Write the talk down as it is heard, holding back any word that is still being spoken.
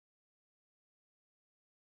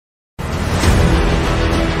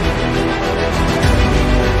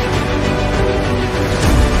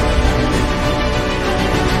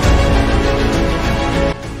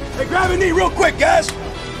quick, guys.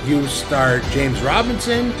 You start James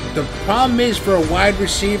Robinson. The problem is for a wide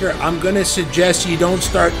receiver, I'm going to suggest you don't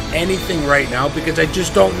start anything right now because I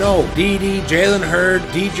just don't know. Dede, Jalen Hurd,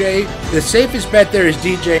 DJ. The safest bet there is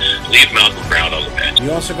DJ. Leave Malcolm Brown on the bench.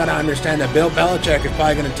 You also got to understand that Bill Belichick is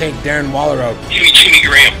probably going to take Darren Waller out. Jimmy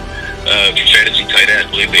Graham, fantasy tight end,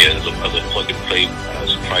 I believe as a plug-and-play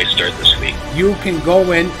surprise start this week. You can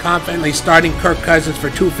go in confidently starting Kirk Cousins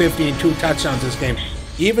for 250 and 2 touchdowns this game.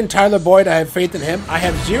 Even Tyler Boyd, I have faith in him. I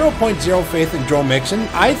have 0.0 faith in Joe Mixon.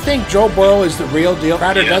 I think Joe Burrow is the real deal.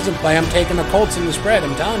 Crowder doesn't play. I'm taking the Colts in the spread,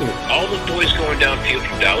 I'm telling you. All the boys going downfield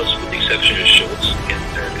from Dallas with the exception of Schultz and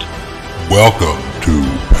Thurman. Welcome to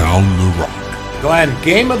Pound the Rock. Glenn,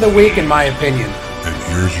 game of the week in my opinion. And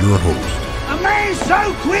here's your host. A man's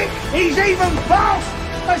so quick, he's even fast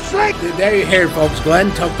asleep. There you hear it, folks.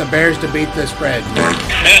 Glenn took the Bears to beat the spread.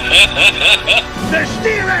 The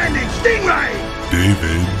steer-handed stingray.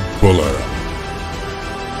 David Buller.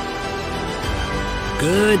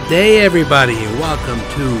 Good day, everybody, and welcome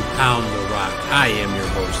to Pound the Rock. I am your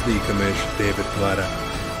host, the Commish, David Plata,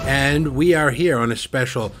 and we are here on a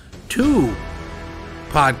special 2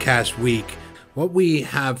 podcast week. What we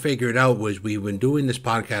have figured out was we've been doing this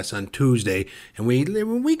podcast on Tuesday, and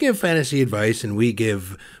we give fantasy advice and we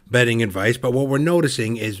give betting advice, but what we're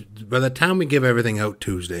noticing is by the time we give everything out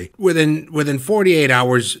Tuesday, within 48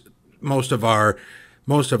 hours, most of our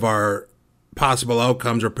possible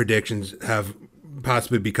outcomes or predictions have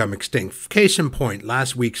possibly become extinct. Case in point,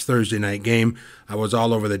 last week's Thursday night game, I was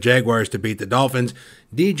all over the Jaguars to beat the Dolphins.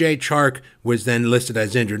 DJ Chark was then listed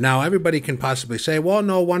as injured. Now, everybody can possibly say, well,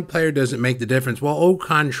 no, one player doesn't make the difference. Well, au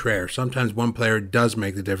contraire, sometimes one player does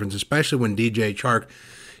make the difference, especially when DJ Chark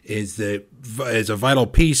is a vital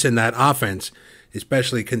piece in that offense,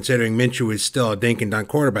 especially considering Minshew is still a dink-and-dunk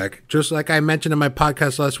quarterback, just like I mentioned in my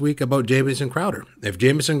podcast last week about Jamison Crowder. If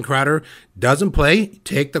Jamison Crowder doesn't play,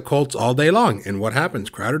 take the Colts all day long. And what happens?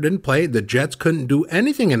 Crowder didn't play. The Jets couldn't do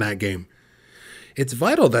anything in that game. It's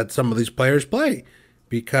vital that some of these players play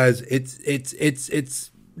because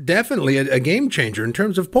it's definitely a game changer in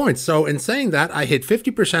terms of points. So in saying that, I hit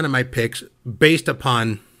 50% of my picks based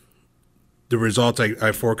upon the results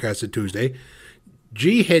I forecasted Tuesday.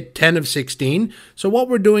 G hit 10 of 16. So what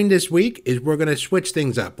we're doing this week is we're going to switch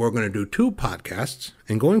things up. We're going to do 2 podcasts.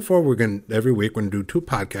 And going forward, every week we're going to do 2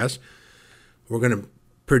 podcasts. We're going to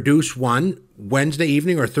produce one Wednesday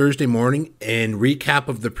evening or Thursday morning and recap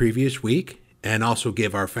of the previous week and also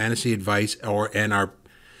give our fantasy advice and our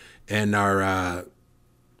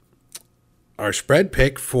spread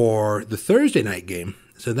pick for the Thursday night game.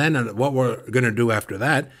 So then what we're going to do after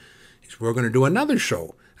that is we're going to do another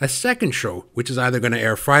show. A second show, which is either going to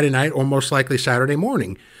air Friday night or most likely Saturday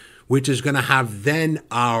morning, which is going to have then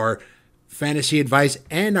our fantasy advice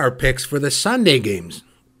and our picks for the Sunday games.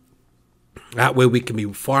 That way we can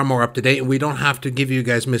be far more up to date and we don't have to give you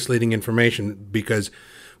guys misleading information because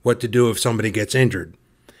what to do if somebody gets injured.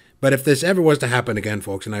 But if this ever was to happen again,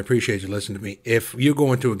 folks, and I appreciate you listening to me, if you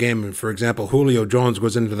go into a game and, for example, Julio Jones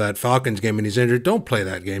goes into that Falcons game and he's injured, don't play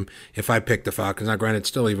that game if I pick the Falcons. Now, granted,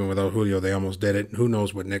 still even without Julio, they almost did it. Who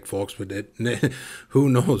knows what Nick Folks would do? Who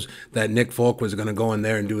knows that Nick Folk was going to go in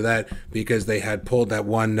there and do that because they had pulled that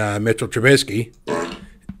one Mitchell Trubisky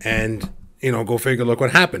and, go figure, look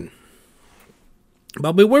what happened.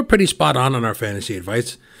 But we were pretty spot on our fantasy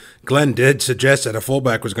advice. Glenn did suggest that a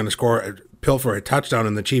fullback was going to pilfer a touchdown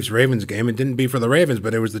in the Chiefs-Ravens game. It didn't be for the Ravens,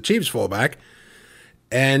 but it was the Chiefs fullback.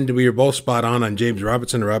 And we were both spot on James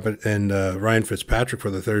Robinson and Ryan Fitzpatrick for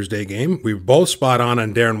the Thursday game. We were both spot on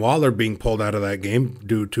Darren Waller being pulled out of that game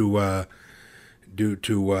due to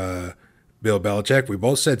Bill Belichick. We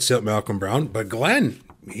both said sit Malcolm Brown. But Glenn,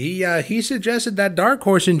 he suggested that dark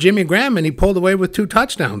horse in Jimmy Graham, and he pulled away with 2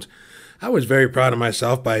 touchdowns. I was very proud of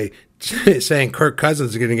myself by saying Kirk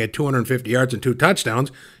Cousins is going to get 250 yards and 2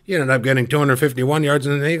 touchdowns. He ended up getting 251 yards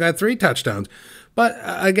and then he got 3 touchdowns. But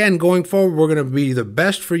again, going forward, we're going to be the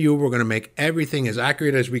best for you. We're going to make everything as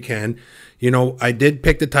accurate as we can. I did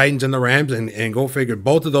pick the Titans and the Rams and go figure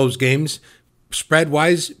both of those games,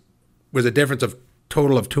 spread-wise, was a difference of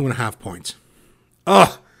total of 2.5 points.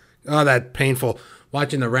 Oh, that painful.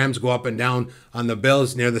 Watching the Rams go up and down on the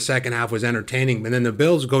Bills near the second half was entertaining. And then the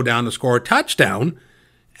Bills go down to score a touchdown.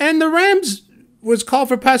 And the Rams was called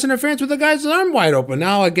for pass interference with the guy's arm wide open.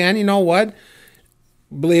 Now, again, you know what?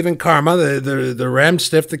 Believe in karma. The Rams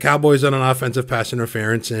stiffed the Cowboys on an offensive pass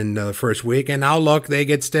interference in the first week. And now, look, they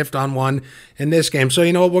get stiffed on one in this game. So,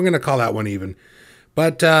 you know what? We're going to call that one even.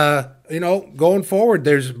 But, going forward,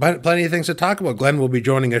 there's plenty of things to talk about. Glenn will be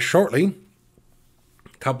joining us shortly.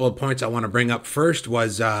 Couple of points I want to bring up first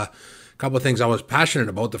was a couple of things I was passionate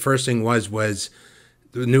about. The first thing was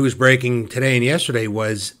the news breaking today and yesterday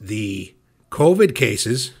was the COVID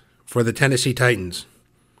cases for the Tennessee Titans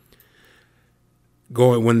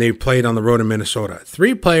going when they played on the road in Minnesota.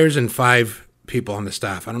 3 players and 5 people on the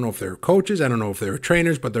staff. I don't know if they were coaches. I don't know if they were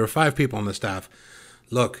trainers, but there were 5 people on the staff.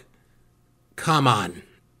 Look, come on.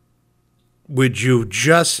 Would you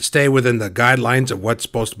just stay within the guidelines of what's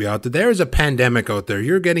supposed to be out there? There is a pandemic out there.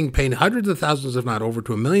 You're getting paid hundreds of thousands, if not over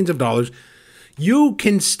to millions of dollars. You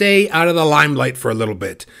can stay out of the limelight for a little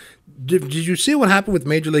bit. Did you see what happened with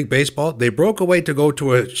Major League Baseball? They broke away to go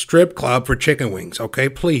to a strip club for chicken wings. Okay,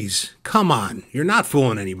 please, come on. You're not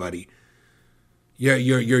fooling anybody.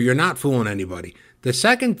 You're not fooling anybody. The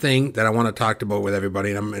second thing that I want to talk about with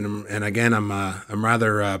everybody, and again I'm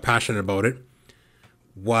rather passionate about it,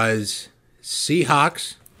 was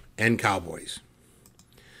Seahawks and Cowboys.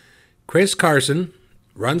 Chris Carson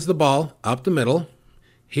runs the ball up the middle.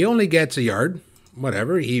 He only gets a yard,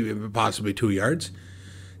 whatever, possibly 2 yards.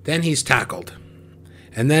 Then he's tackled.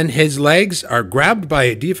 And then his legs are grabbed by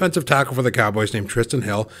a defensive tackle for the Cowboys named Tristan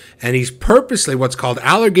Hill, and he's purposely what's called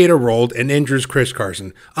alligator rolled and injures Chris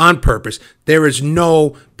Carson on purpose. There is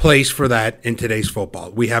no place for that in today's football.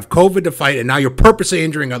 We have COVID to fight, and now you're purposely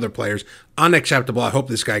injuring other players. Unacceptable. I hope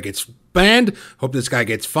this guy gets banned. Hope this guy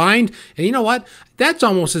gets fined. And you know what? That's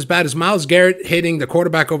almost as bad as Myles Garrett hitting the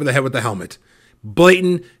quarterback over the head with the helmet.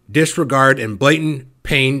 Blatant disregard and blatant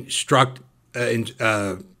pain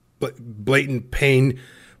blatant pain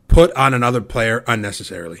put on another player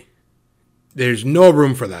unnecessarily. There's no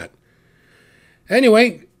room for that.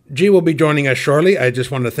 Anyway, G will be joining us shortly. I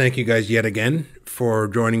just wanted to thank you guys yet again for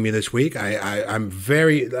joining me this week. I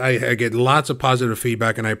get lots of positive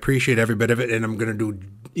feedback, and I appreciate every bit of it, and I'm going to do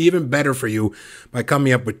even better for you by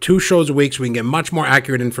coming up with 2 shows a week so we can get much more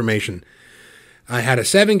accurate information. I had a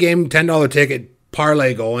 7-game, $10 ticket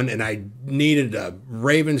parlay going, and I needed the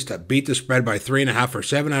Ravens to beat the spread by 3.5 for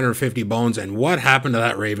 750 bones. And what happened to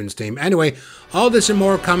that Ravens team? Anyway, all this and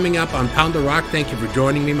more coming up on Pound the Rock. Thank you for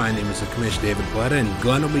joining me. My name is the Commish David Paletta, and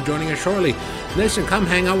Glenn will be joining us shortly. Listen, come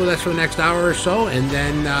hang out with us for the next hour or so, and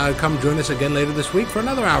then come join us again later this week for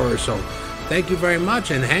another hour or so. Thank you very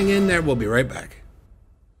much, and hang in there. We'll be right back.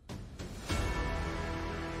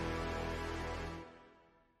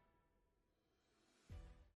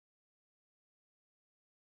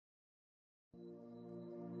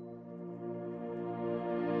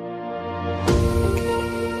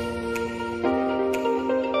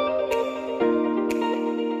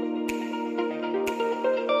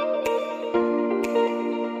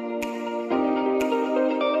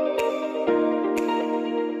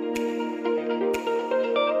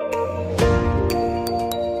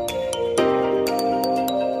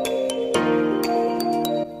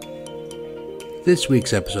 This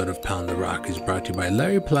week's episode of Pound the Rock is brought to you by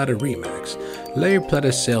Larry Plata Remax. Larry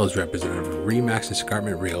Plata, sales representative of Remax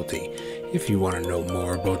Escarpment Realty. If you want to know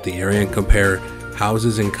more about the area and compare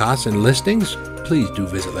houses and costs and listings, please do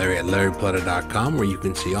visit Larry at LarryPlata.com, where you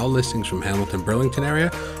can see all listings from Hamilton, Burlington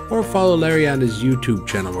area, or follow Larry on his YouTube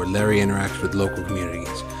channel where Larry interacts with local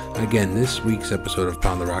communities. Again, this week's episode of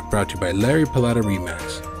Pound the Rock brought to you by Larry Plata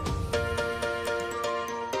Remax.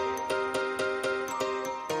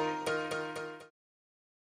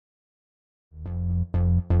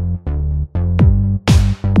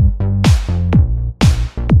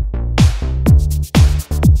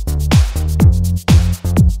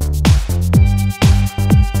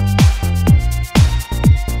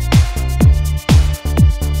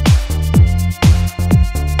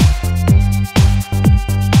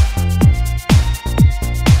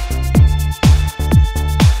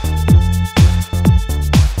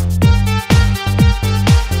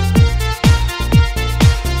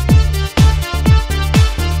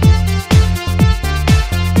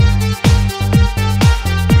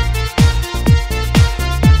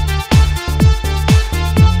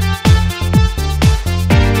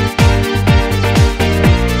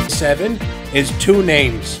 Is 2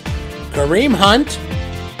 names, Kareem Hunt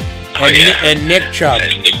and Nick Chubb.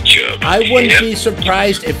 I wouldn't be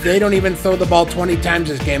surprised if they don't even throw the ball 20 times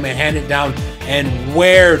this game and hand it down and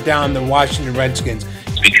wear down the Washington Redskins.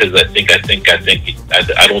 Because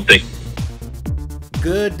I don't think.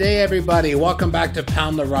 Good day, everybody. Welcome back to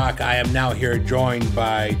Pound the Rock. I am now here joined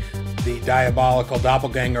by the diabolical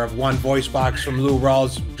doppelganger of one voice box from Lou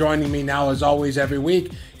Rawls. Joining me now, as always, every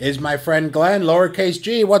week is my friend Glenn, lowercase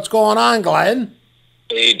g. What's going on, Glenn?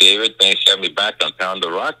 Hey, David. Thanks for having me back on Pound the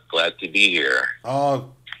Rock. Glad to be here.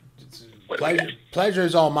 Oh, pleasure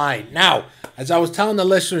is all mine. Now, as I was telling the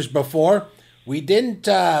listeners before, we didn't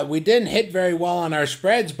hit very well on our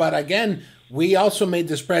spreads, but again, We also made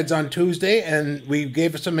the spreads on Tuesday, and we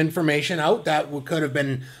gave some information out that could have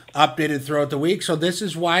been updated throughout the week. So this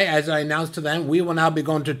is why, as I announced to them, we will now be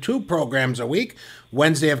going to 2 programs a week.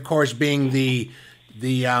 Wednesday, of course, being the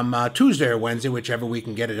Tuesday or Wednesday, whichever we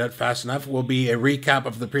can get it out fast enough, will be a recap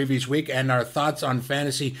of the previous week and our thoughts on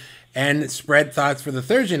fantasy and spread thoughts for the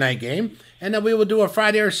Thursday night game. And then we will do a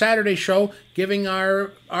Friday or Saturday show giving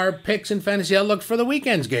our picks and fantasy outlook for the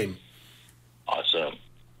weekend's game. Awesome.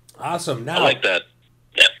 Now, I like that.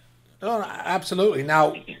 Yeah. Oh, absolutely.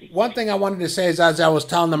 Now, one thing I wanted to say is, as I was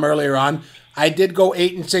telling them earlier on, I did go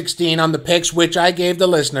 8-16 on the picks, which I gave the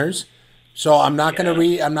listeners. So I'm not going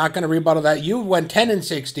to rebuttal that. You went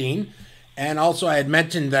 10-16, and also I had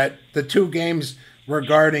mentioned that the 2 games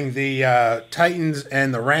regarding the Titans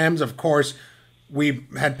and the Rams, of course, we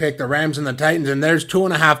had picked the Rams and the Titans, and there's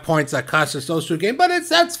 2.5 points that cost us those 2 games. But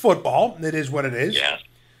that's football. It is what it is. Yeah.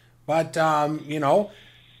 But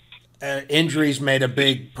injuries made a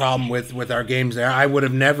big problem with our games there. I would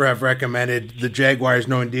have never have recommended the Jaguars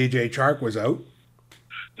knowing DJ Chark was out.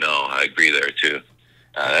 No, I agree there too.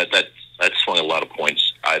 That swung a lot of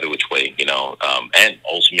points either which way, and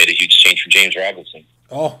also made a huge change for James Robinson.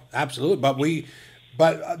 Oh, absolutely.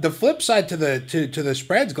 But the flip side to the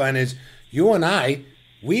spreads, Glenn, is you and I,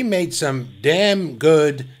 we made some damn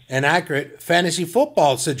good and accurate fantasy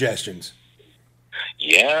football suggestions.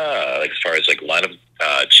 Yeah, like as far as like lineup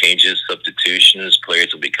changes, substitutions,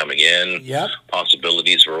 players will be coming in. Yep.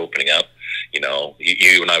 Possibilities are opening up.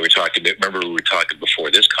 You and I were talking. Remember, we were talking before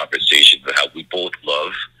this conversation about how we both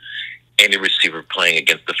love any receiver playing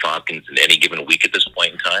against the Falcons in any given week at this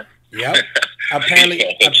point in time. Yep. Apparently,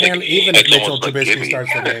 even if Mitchell Trubisky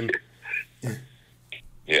starts the game.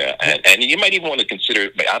 Yeah, and you might even want to consider.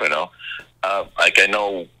 I don't know. I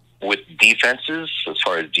know with defenses, as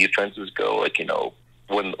far as defenses go,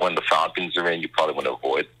 when the Falcons are in, you probably want to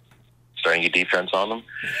avoid starting your defense on them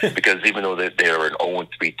because even though they're an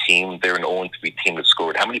 0-3 team, they're an 0-3 team that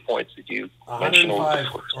scored. How many points did you mention?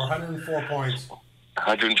 105 or 104 points.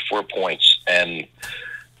 104 points, and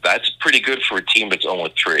that's pretty good for a team that's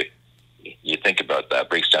 0-3. You think about that,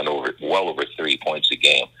 breaks down to well over 3 points a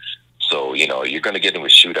game. So you're going to get into a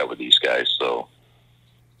shootout with these guys. So.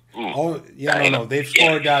 Oh yeah, no, they've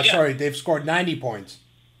scored. They've scored 90 points.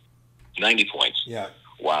 90 points. Yeah.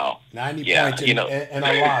 Wow. 90 points in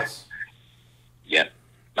a loss. Yeah.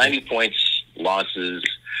 90 points, losses.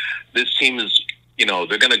 This team is, they're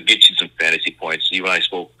going to get you some fantasy points. You and I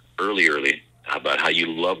spoke early about how you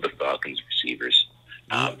love the Falcons receivers.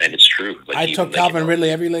 And it's true. Like I took Calvin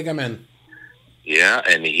Ridley every league I'm in. Yeah,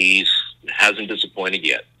 and he hasn't disappointed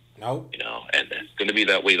yet. Nope. And it's going to be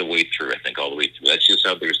that way the way through, I think, all the way through. That's just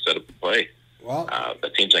how they're set up to play. Well,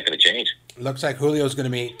 that team's not going to change. Looks like Julio's going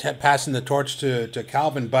to be passing the torch to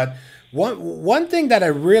Calvin. But one thing that I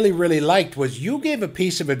really, really liked was you gave a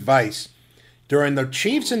piece of advice during the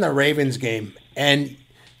Chiefs and the Ravens game. And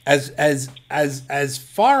as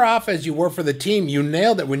far off as you were for the team, you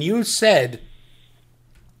nailed it when you said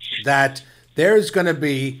that there's going to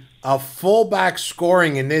be a fullback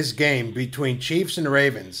scoring in this game between Chiefs and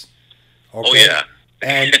Ravens. Okay? Oh, yeah.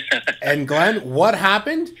 And Glenn, what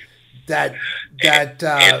happened? That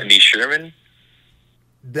Anthony Sherman,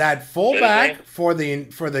 that fullback for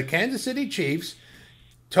the Kansas City Chiefs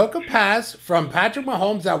took a pass from Patrick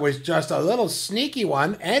Mahomes that was just a little sneaky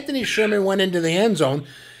one. Anthony Sherman went into the end zone,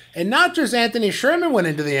 and not just Anthony Sherman went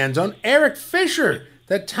into the end zone. Eric Fisher,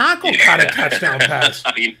 the tackle, caught a touchdown pass.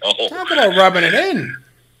 I know. Talk about rubbing it in.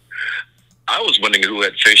 I was wondering who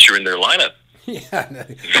had Fisher in their lineup. Yeah,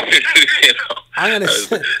 I'm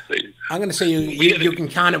gonna say you can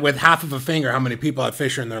count it with half of a finger how many people have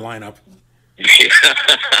Fisher in their lineup. Yeah,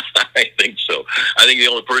 I think so. I think the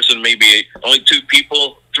only person, only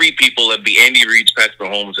 3 people that'd be Andy Reid's, Patrick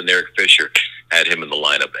Mahomes, and Eric Fisher had him in the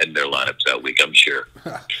lineup and their lineups that week. I'm sure.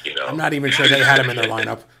 I'm not even sure they had him in their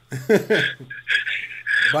lineup.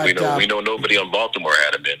 But, we know nobody on Baltimore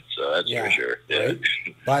had him in, so that's for sure. Yeah. Right?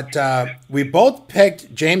 But we both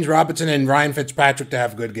picked James Robinson and Ryan Fitzpatrick to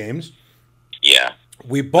have good games. Yeah.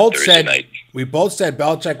 We both said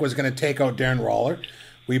Belichick was going to take out Darren Waller.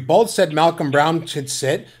 We both said Malcolm Brown should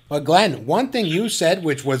sit. But Glenn, one thing you said,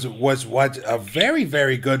 which was a very,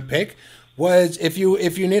 very good pick, was if you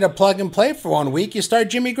need a plug and play for 1 week, you start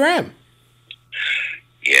Jimmy Graham.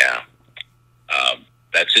 Yeah.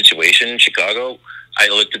 That situation in Chicago, I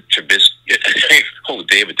looked at Trubisky. Oh,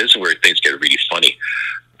 David, this is where things get really funny.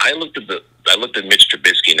 I looked at Mitch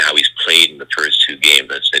Trubisky and how he's played in the first 2 games.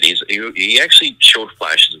 I said he actually showed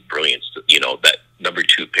flashes of brilliance. That number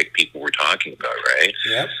 2 pick people were talking about, right?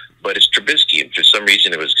 Yep. But it's Trubisky, and for some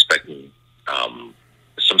reason I was expecting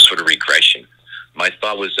some sort of regression. My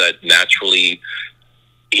thought was that naturally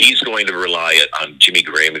he's going to rely on Jimmy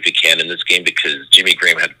Graham if he can in this game, because Jimmy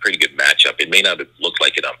Graham had a pretty good matchup. It may not have looked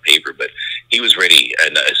like it on paper, but he was ready,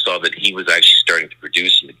 and I saw that he was actually starting to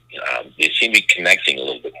produce. And they seem to be connecting a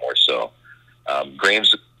little bit more. So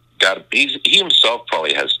Graham's he himself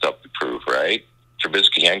probably has stuff to prove, right?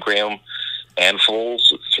 Trubisky and Graham and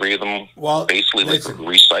Foles, three of them, basically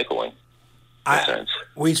recycling.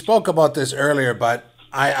 We spoke about this earlier, but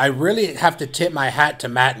I really have to tip my hat to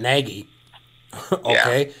Matt Nagy.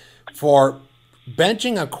 Okay, for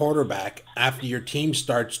benching a quarterback after your team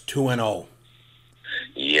starts 2-0.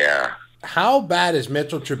 Yeah. How bad is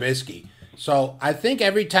Mitchell Trubisky? So I think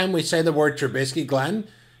every time we say the word Trubisky, Glenn,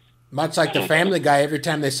 much like the Family Guy, every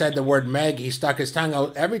time they said the word Meg, he stuck his tongue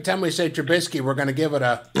out. Every time we say Trubisky, we're going to give it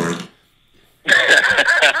a... I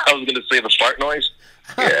was going to say the fart noise.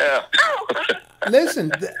 Yeah.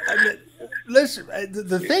 Listen,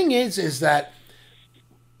 the thing is that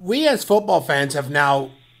we as football fans have now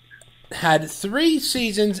had 3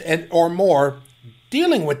 seasons or more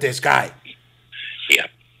dealing with this guy. Yeah.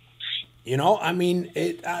 You know, I mean,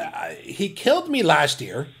 he killed me last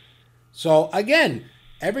year. So, again,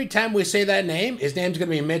 every time we say that name, his name's going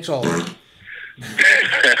to be Mitchell.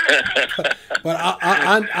 But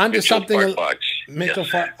on to something,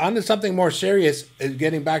 on to something more serious,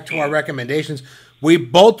 getting back to our recommendations. We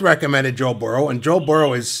both recommended Joe Burrow, and Joe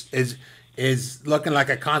Burrow is looking like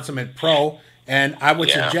a consummate pro. And I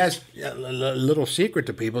would suggest a little secret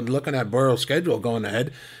to people looking at Burrow's schedule going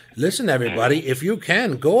ahead. Listen, everybody, if you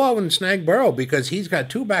can, go out and snag Burrow, because he's got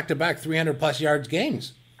 2 back-to-back 300-plus yards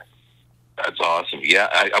games. That's awesome. Yeah,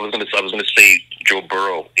 I was gonna say Joe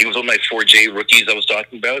Burrow. He was one of my 4J rookies I was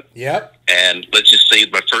talking about. Yep. And let's just say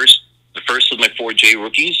the first of my 4J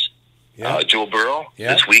rookies, Joe Burrow.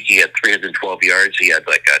 Yep. This week he had 312 yards. He had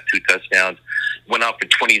 2 touchdowns. Went out for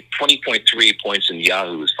 20.3 points in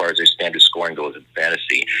Yahoo as far as their standard scoring goes in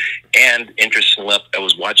fantasy. And interestingly enough, I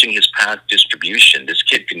was watching his pass distribution. This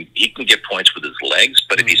kid can get points with his legs,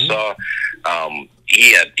 but if you saw,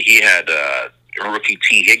 he had rookie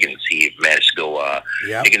T. Higgins. He managed to go.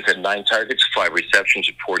 Higgins had 9 targets, 5 receptions,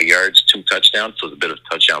 for 40 yards, 2 touchdowns. So it's a bit of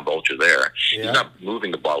touchdown vulture there. He's not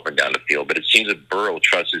moving the ball up and down the field, but it seems that Burrow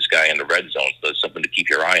trusts this guy in the red zone, so it's something to keep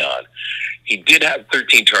your eye on. He did have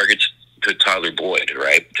 13 targets to Tyler Boyd,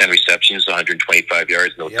 right? 10 receptions, 125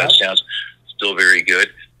 yards, no touchdowns. Still very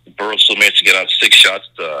good. Burrow still managed to get out 6 shots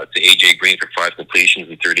to A.J. Green for 5 completions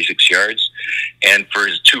and 36 yards. And for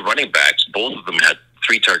his 2 running backs, both of them had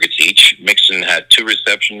 3 targets each. Mixon had 2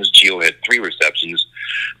 receptions. Gio had 3 receptions.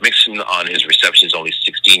 Mixon on his receptions only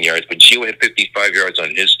 16 yards, but Gio had 55 yards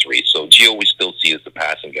on his 3. So Gio we still see as the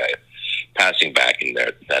passing guy, passing back in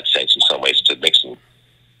that sense in some ways to Mixon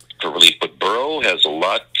for relief. But Burrow has a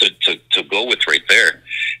lot to go with right there.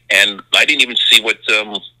 And I didn't even see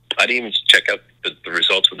I didn't even check out the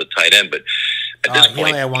results with the tight end, but at this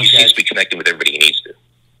point, he seems to be connecting with everybody he needs to.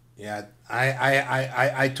 Yeah,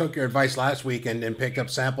 I took your advice last week and picked up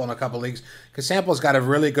Sample in a couple leagues, because Sample's got a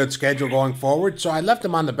really good schedule going forward. So I left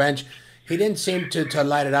him on the bench. He didn't seem to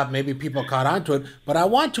light it up. Maybe people caught on to it. But I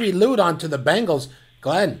want to allude on to the Bengals.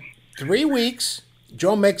 Glenn, 3 weeks,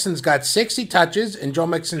 Joe Mixon's got 60 touches, and Joe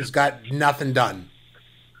Mixon's got nothing done.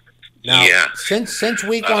 Now, since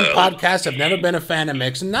week 1 podcast, I've never been a fan of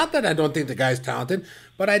Mixon. Not that I don't think the guy's talented,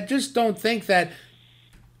 but I just don't think that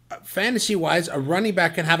fantasy-wise, a running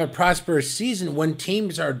back can have a prosperous season when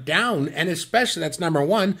teams are down, and especially, that's number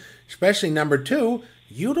 1, especially number 2,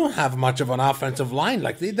 you don't have much of an offensive line.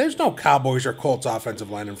 Like, there's no Cowboys or Colts offensive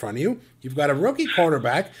line in front of you. You've got a rookie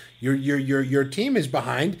quarterback. Your team is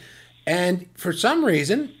behind, and for some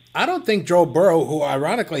reason, I don't think Joe Burrow, who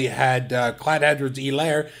ironically had Clyde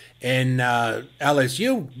Edwards-Helaire in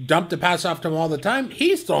LSU, dumped the pass off to him all the time.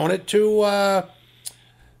 He's throwing it to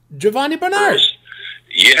Giovanni Bernard.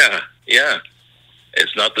 Yeah.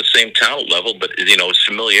 It's not the same talent level, but, his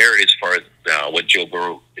familiarity as far as what Joe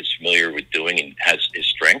Burrow is familiar with doing and has his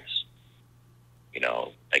strengths.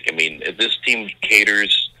 If this team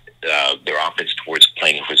caters their offense towards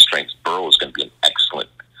playing for his strengths, Burrow is going to be an excellent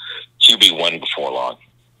QB1 before long.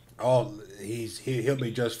 Oh, he'll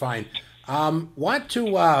be just fine. Want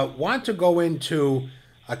to go into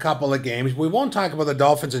a couple of games. We won't talk about the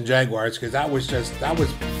Dolphins and Jaguars, because that was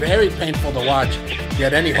very painful to watch.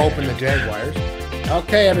 Get any hope in the Jaguars?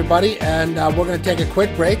 Okay, everybody, and we're going to take a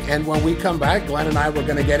quick break. And when we come back, Glenn and I we're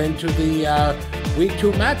going to get into the Week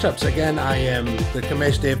 2 matchups. Again, I am the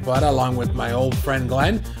Commish Dave Butta, along with my old friend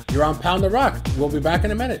Glenn. You're on Pound the Rock. We'll be back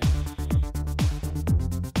in a minute.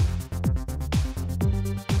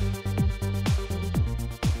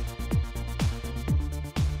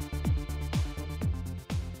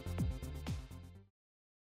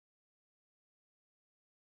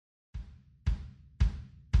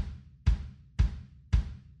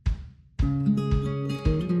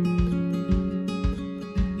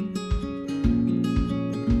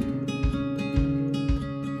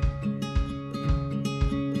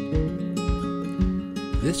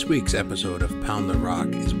 This week's episode of Pound the Rock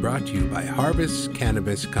is brought to you by Harvest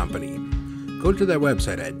Cannabis Company. Go to their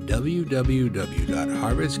website at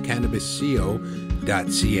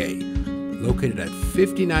www.harvestcannabisco.ca, located at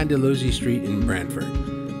 59 Dalhousie Street in Brantford.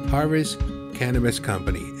 Harvest Cannabis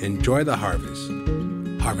Company. Enjoy the harvest.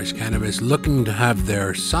 Harvest Cannabis looking to have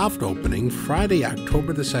their soft opening Friday,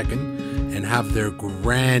 October the 2nd, and have their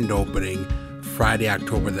grand opening Friday,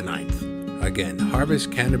 October the 9th. Again,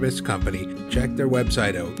 Harvest Cannabis Company. Check their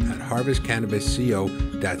website out at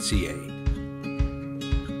harvestcannabisco.ca.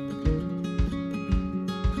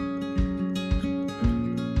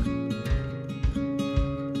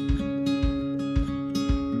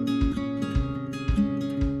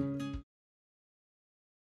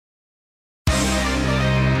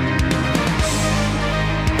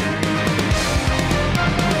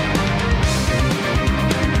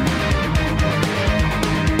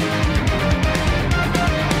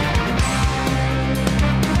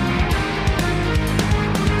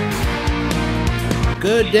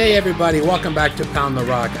 Good day, everybody. Welcome back to Pound the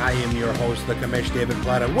Rock. I am your host, the Commish, David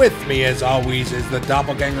Plata. With me, as always, is the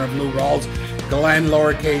doppelganger of Lou Rawls, Glen,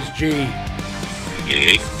 lowercase g.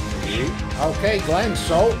 Yay. Okay, Glen,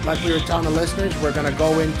 so, like we were telling the listeners, we're going to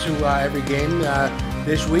go into every game.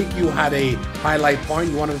 This week, you had a highlight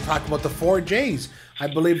point. You wanted to talk about the 4 Js. I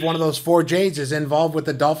believe one of those 4 Js is involved with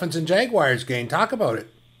the Dolphins and Jaguars game. Talk about it.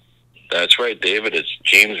 That's right, David. It's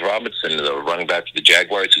James Robinson, the running back for the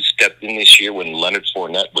Jaguars, who stepped in this year when Leonard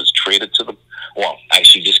Fournette was traded to the,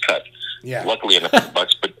 actually just cut. Yeah. Luckily enough,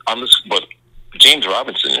 but James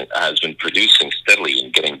Robinson has been producing steadily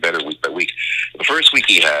and getting better week by week. The first week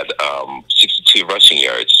he had 62 rushing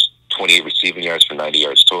yards, 28 receiving yards for 90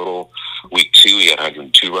 yards total. Week 2 he had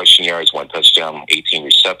 102 rushing yards, 1 touchdown, 18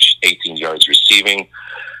 yards receiving.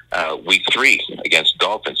 Week 3 against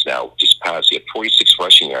Dolphins now, just passed, he had 46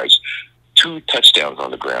 rushing yards, 2 touchdowns on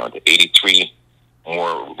the ground, 83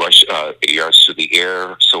 more yards to the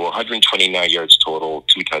air, so 129 yards total,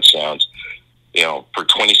 2 touchdowns, for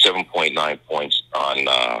 27.9 points on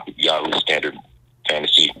Yahoo Standard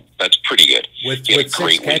Fantasy. That's pretty good. With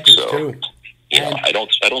 6 catches, too. I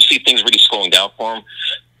don't see things really slowing down for him.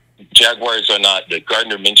 Jaguars are not, the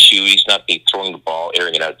Gardner Minshew, he's not throwing the ball,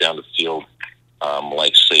 airing it out down the field,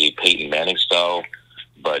 like, say, Peyton Manning style.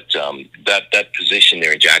 But that position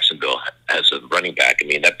there in Jacksonville as a running back,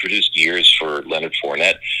 that produced years for Leonard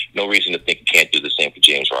Fournette. No reason to think he can't do the same for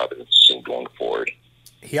James Robinson going forward.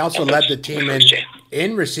 He also led the team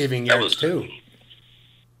in receiving yards, too.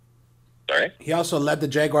 Sorry? He also led the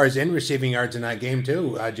Jaguars in receiving yards in that game,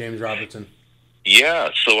 too, James Robinson.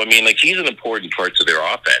 Yeah, so, he's an important part to their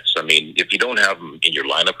offense. If you don't have him in your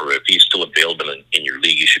lineup or if he's still available in your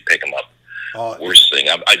league, you should pick him up. Worst thing,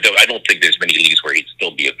 I don't think there's many leagues where he'd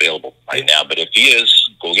still be available right now, but if he is,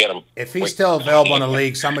 go get him. If he's still available in a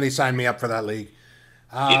league, somebody sign me up for that league.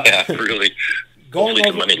 Yeah, really. Hopefully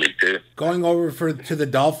the money league too. Going over to the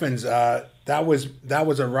Dolphins, that was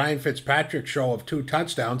a Ryan Fitzpatrick show of 2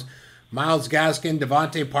 touchdowns. Myles Gaskin,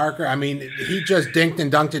 Devontae Parker. He just dinked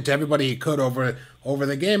and dunked it to everybody he could over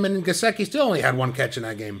the game, and Gesicki still only had 1 catch in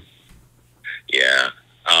that game. Yeah,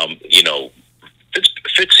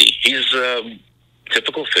 Fitzy, he's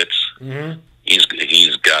typical Fitz. Mm-hmm.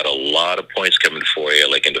 He's got a lot of points coming for you.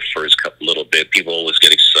 Like in the first little bit, people always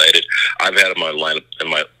get excited. I've had him on lineup in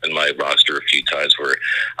my roster a few times where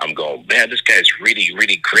I'm going, man, this guy's really,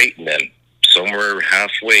 really great, and then somewhere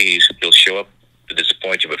halfway he'll show up to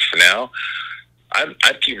disappoint you. But for now,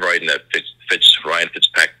 I'd keep riding that Ryan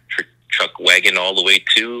Fitzpatrick truck wagon all the way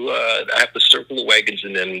to I have to circle the wagons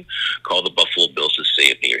and then call the Buffalo Bills to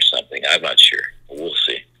save me or something. I'm not sure. We'll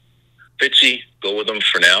see. Fitzy, go with him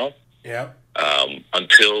for now. Yeah.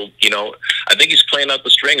 Until, I think he's playing out the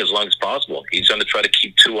string as long as possible. He's going to try to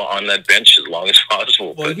keep Tua on that bench as long as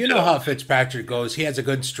possible. Well, you know how Fitzpatrick goes. He has a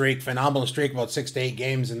good streak, phenomenal streak, about 6 to 8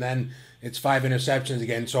 games, and then it's 5 interceptions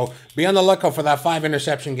again. So be on the lookout for that 5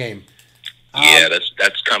 interception game. Yeah,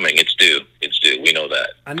 that's coming. It's due. We know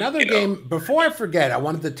that. Another game, before I forget, I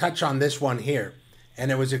wanted to touch on this one here.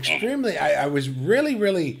 And it was extremely, I was really,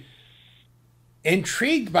 really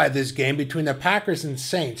intrigued by this game between the Packers and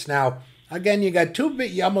Saints. Now, again, you got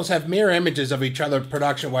you almost have mirror images of each other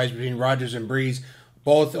production-wise between Rodgers and Breeze,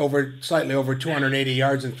 both slightly over 280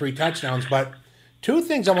 yards and 3 touchdowns. But 2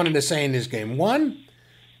 things I wanted to say in this game. One,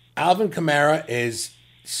 Alvin Kamara is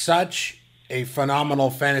such a phenomenal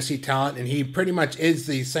fantasy talent, and he pretty much is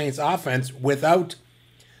the Saints offense without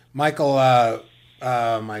Michael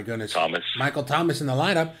Thomas in the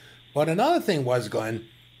lineup. But another thing was, Glenn,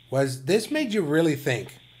 was this made you really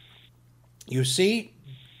think. You see,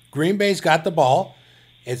 Green Bay's got the ball.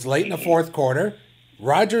 It's late in the fourth quarter.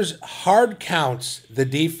 Rodgers hard counts the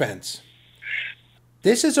defense.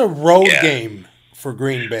 This is a road game for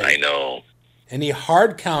Green Bay. I know. And he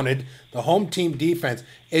hard counted the home team defense.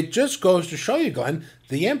 It just goes to show you, Glenn,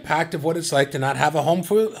 the impact of what it's like to not have a home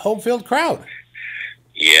field crowd.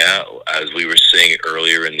 Yeah, as we were saying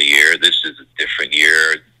earlier in the year, this is a different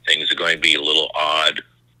year. Things are going to be a little odd.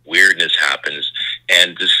 Weirdness happens.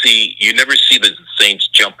 And you never see the Saints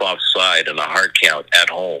jump offside on a hard count at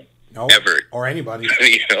home. No, ever. Or anybody.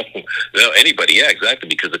 No, anybody, yeah, exactly,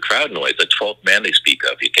 because the crowd noise, the 12th man they speak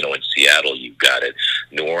of, in Seattle, you've got it.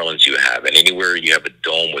 New Orleans, you have it. Anywhere you have a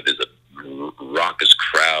dome where there's a raucous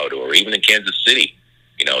crowd, or even in Kansas City,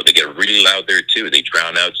 they get really loud there, too. They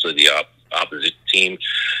drown out so the opposite team,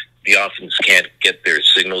 the offense can't get their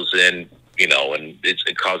signals in, and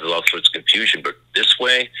it causes all sorts of confusion. But this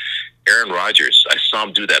way, Aaron Rodgers, I saw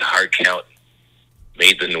him do that hard count,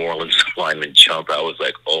 made the New Orleans lineman jump. I was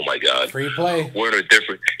like, oh my God. Free play. We're in a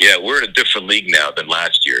different league now than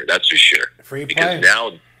last year, that's for sure. Free play. Because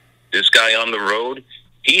now this guy on the road,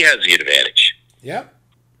 he has the advantage. Yep.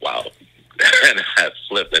 Wow. And that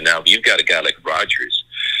flipped. And now you've got a guy like Rodgers.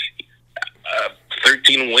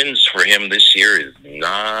 13 wins for him this year is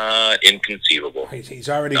not inconceivable. He's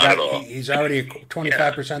already he's already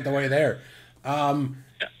 25% the way there.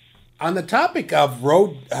 On the topic of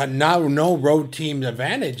road, no road team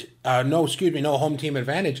advantage, no home team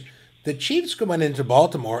advantage, the Chiefs went into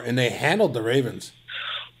Baltimore and they handled the Ravens.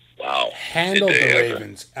 Wow. Handled the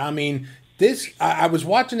Ravens. I mean, I was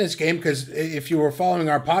watching this game because if you were following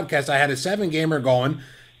our podcast, I had a 7-gamer going.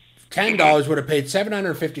 $10 would have paid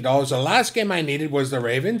 $750. The last game I needed was the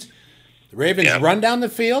Ravens. The Ravens run down the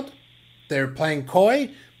field. They're playing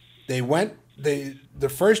coy. They went the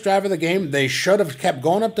first drive of the game, they should have kept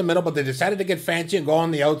going up the middle, but they decided to get fancy and go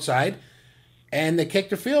on the outside, and they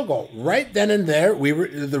kicked a field goal. Right then and there,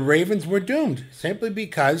 the Ravens were doomed, simply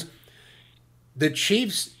because the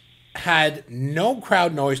Chiefs had no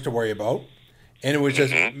crowd noise to worry about, and it was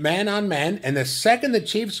just man on man. And the second the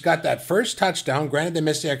Chiefs got that first touchdown, granted they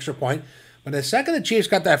missed the extra point, but the second the Chiefs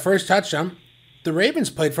got that first touchdown, the Ravens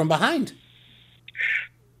played from behind.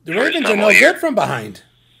 The Ravens are no good from behind.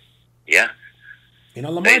 Yeah.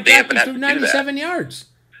 Lamar Jackson threw 97 yards.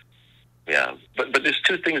 Yeah, but there's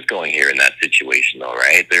two things going here in that situation, though,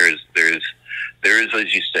 right? There is,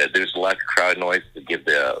 as you said, there's a lack of crowd noise to give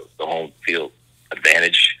the home field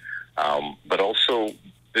advantage, but also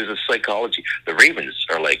there's a psychology. The Ravens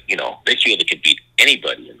are like, they feel they could beat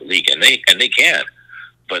anybody in the league, and they can,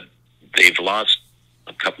 but they've lost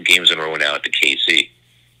a couple games in a row now to KC,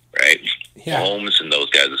 right? Yeah. Mahomes and those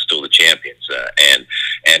guys are still the champions, and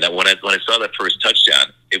when I saw that first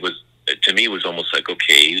touchdown, to me it was almost like,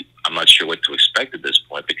 okay, I'm not sure what to expect at this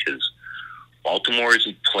point, because Baltimore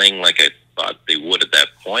isn't playing like I thought they would at that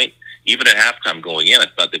point. Even at halftime going in, I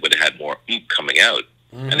thought they would have had more coming out,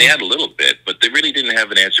 and they had a little bit, but they really didn't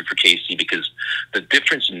have an answer for KC, because the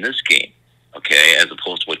difference in this game, okay, as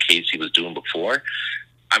opposed to what KC was doing before,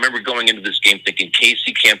 I remember going into this game thinking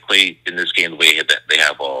KC can't play in this game the way that they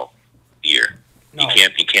have all year. No.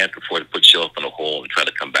 You can't afford to put yourself in a hole and try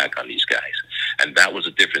to come back on these guys. And that was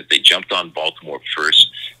the difference. They jumped on Baltimore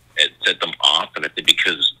first and set them off, and I think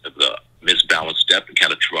because of the misbalanced step, it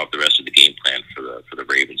kind of threw off the rest of the game plan for the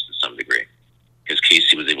Ravens to some degree. Because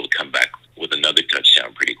KC was able to come back with another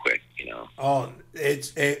touchdown pretty quick, Oh,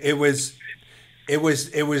 it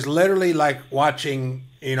was literally like watching,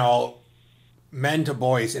 men to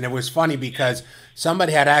boys, and it was funny because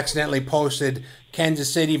somebody had accidentally posted Kansas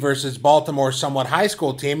City versus Baltimore somewhat high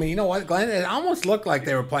school team, and you know what, Glenn? It almost looked like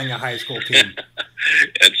they were playing a high school team.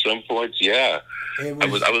 At some points, yeah. I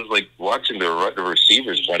was like watching the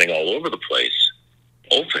receivers running all over the place,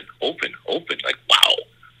 open. Like, wow.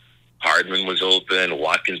 Hardman was open.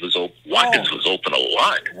 Watkins was open. Watkins was open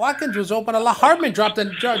a lot. Hardman dropped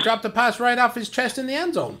the pass right off his chest in the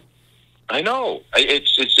end zone. I know.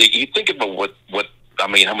 It's you think about how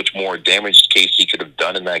much more damage KC could have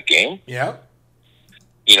done in that game. Yeah.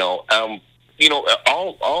 All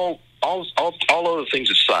other things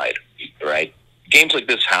aside, right? Games like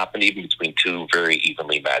this happen even between two very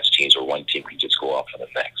evenly matched teams, where one team can just go off on the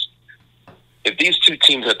next. If these two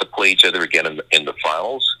teams had to play each other again in the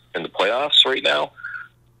finals, in the playoffs right now,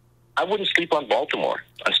 I wouldn't sleep on Baltimore.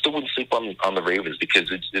 I still wouldn't sleep on the Ravens, because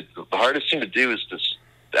it's the hardest thing to do is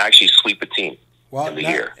to actually sweep a team in the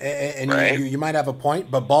year. And right? you might have a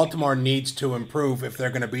point, but Baltimore needs to improve if they're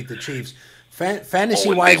going to beat the Chiefs.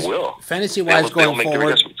 Fantasy-wise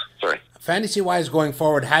going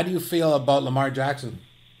forward, how do you feel about Lamar Jackson?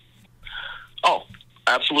 Oh,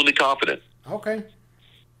 absolutely confident. Okay.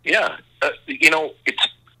 Yeah.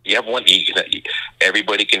 You have one.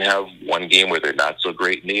 Everybody can have one game where they're not so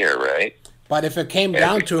great in the air, right? But if it came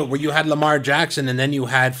down to it, where you had Lamar Jackson and then you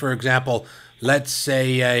had, for example, let's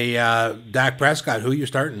say a Dak Prescott, who are you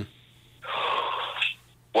starting?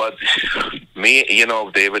 Well, me,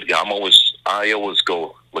 David, I always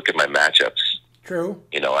go look at my matchups. True.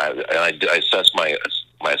 I assess my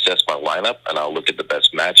lineup, and I'll look at the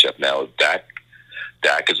best matchup. Now,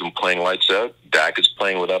 Dak isn't playing lights out. Dak is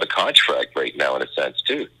playing without a contract right now, in a sense,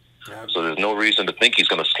 too. Yeah. So there's no reason to think he's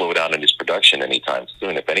going to slow down in his production anytime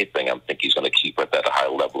soon. If anything, I think he's going to keep it at a high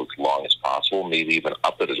level as long as possible, maybe even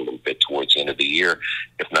up it a little bit towards the end of the year,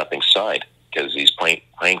 if nothing's signed, because he's playing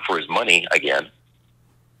for his money again.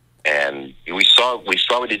 And we saw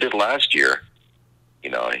what he did last year.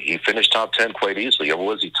 He finished top 10 quite easily.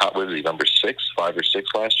 Was he number 5 or 6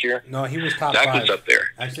 last year? No, he was top Dak 5. was up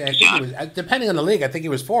there. Actually, I think he was, depending on the league, I think he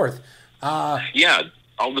was 4th. Yeah,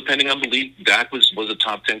 all depending on the league. Dak was a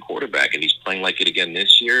top 10 quarterback, and he's playing like it again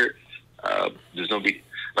this year. There's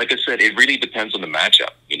like I said, it really depends on the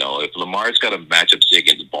matchup. If Lamar's got a matchup, say,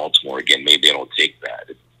 against Baltimore again, maybe I don't take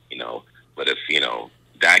that. But if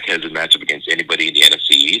Dak has a matchup against anybody in the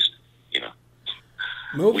NFC East,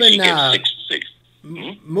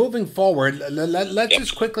 Moving forward, let's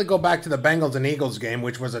just quickly go back to the Bengals and Eagles game,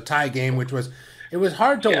 which was a tie game, it was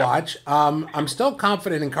hard to watch. I'm still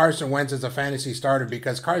confident in Carson Wentz as a fantasy starter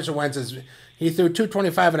because Carson Wentz he threw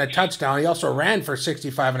 225 and a touchdown. He also ran for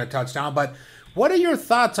 65 and a touchdown. But what are your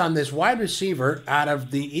thoughts on this wide receiver out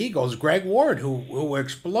of the Eagles, Greg Ward, who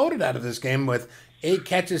exploded out of this game with 8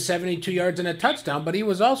 catches, 72 yards, and a touchdown? But he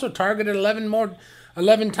was also targeted 11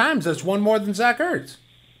 times. That's one more than Zach Ertz.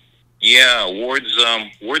 Yeah,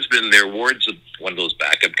 Ward's been there. Ward's one of those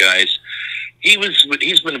backup guys. He's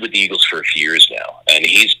been with the Eagles for a few years now, and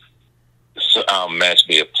he's managed to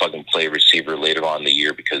be a plug-and-play receiver later on in the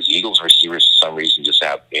year because Eagles receivers, for some reason, just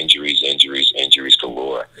have injuries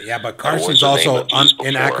galore. Yeah, but Carson's also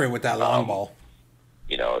inaccurate with that long ball.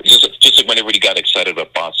 Just like when everybody got excited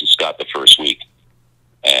about Boston Scott the first week.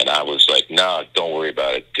 And I was like, nah, don't worry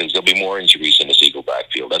about it because there'll be more injuries in this Eagle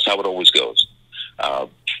backfield. That's how it always goes.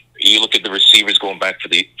 You look at the receivers going back for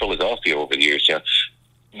the Philadelphia over the years.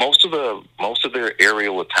 Most of their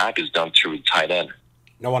aerial attack is done through tight end.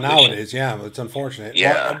 No, well, now it is. Yeah, it's unfortunate.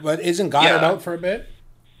 Yeah, but isn't Goddard out for a bit?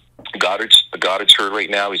 Goddard's hurt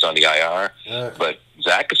right now. He's on the IR. But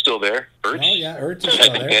Zach is still there. Ertz is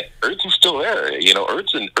still there. Ertz is still there.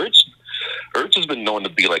 Ertz has been known to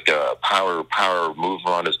be like a power mover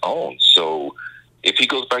on his own. So if he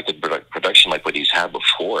goes back to production like what he's had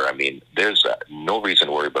before, I mean, there's no reason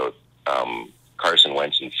to worry about Carson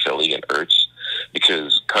Wentz in Philly and Ertz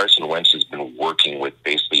because Carson Wentz has been working with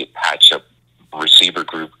basically a patch-up receiver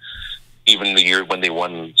group even the year when they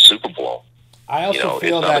won Super Bowl. I also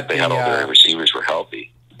feel that they had all their receivers were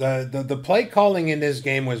healthy. The play calling in this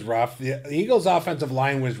game was rough. The Eagles' offensive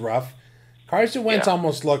line was rough. Carson Wentz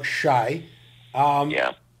almost looked shy.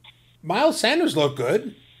 Miles Sanders looked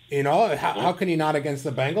good. How can he not against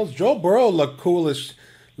the Bengals? Joe Burrow looked cool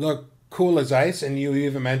as ice, and you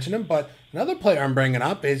even mentioned him. But another player I'm bringing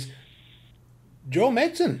up is Joe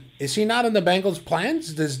Mixon. Is he not in the Bengals'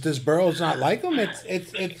 plans? Does Burrows not like him?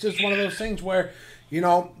 It's just one of those things where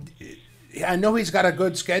I know he's got a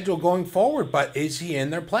good schedule going forward, but is he in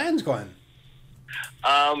their plans, Glenn?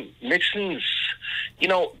 Mixon's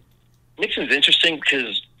interesting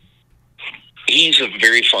because he's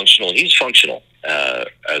functional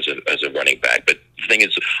as a running back. But the thing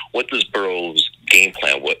is, what does Burrow's game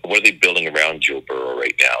plan? What are they building around Joe Burrow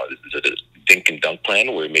right now? Is it a dink and dunk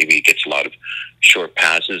plan where maybe he gets a lot of short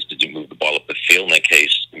passes to move the ball up the field? In that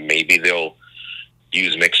case, maybe they'll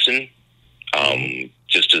use Mixon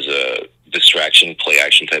just as a distraction, play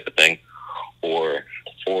action type of thing, or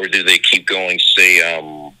do they keep going? Say,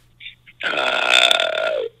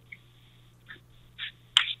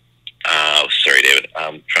 sorry, David.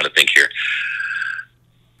 I'm trying to think here.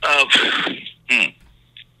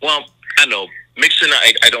 Well, I don't know. Mixon,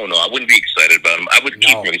 I don't know. I wouldn't be excited about him. I would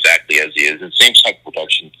keep him exactly as he is. The same type of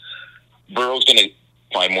production. Burrow's going to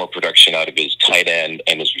find more production out of his tight end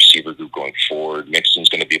and his receiver group going forward. Mixon's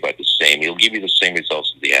going to be about the same. He'll give you the same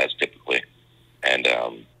results as he has typically. And,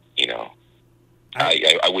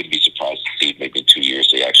 I wouldn't be surprised to see maybe in 2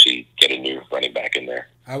 years they actually get a new running back in there.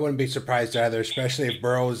 I wouldn't be surprised either, especially if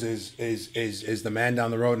Burrows is the man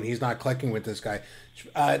down the road and he's not clicking with this guy.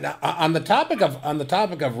 Now, on the topic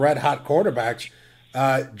of red hot quarterbacks,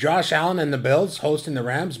 Josh Allen and the Bills hosting the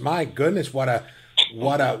Rams. My goodness, what a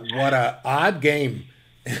odd game.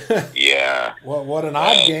 Yeah. What an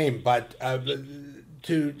odd game. But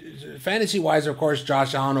fantasy-wise, of course,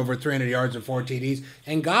 Josh Allen over 300 yards and 4 TDs,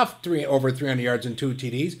 and Goff over 300 yards and 2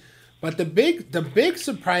 TDs. But the big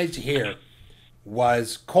surprise here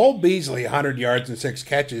was Cole Beasley, 100 yards and 6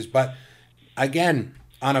 catches. But again,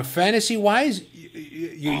 on a fantasy-wise,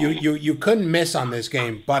 you couldn't miss on this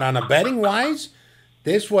game. But on a betting-wise,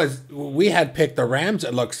 we had picked the Rams.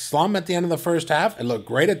 It looked slum at the end of the first half. It looked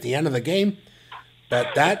great at the end of the game.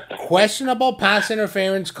 But that questionable pass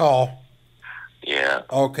interference call,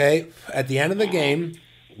 okay, at the end of the game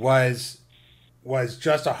was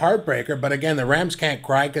just a heartbreaker. But again, the Rams can't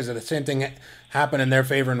cry because the same thing happened in their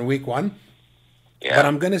favor in week 1. Yeah. But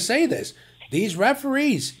I'm going to say this. These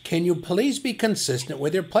referees, can you please be consistent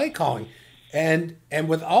with your play calling? And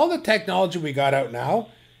with all the technology we got out now,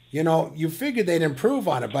 you figured they'd improve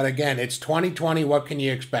on it. But again, it's 2020. What can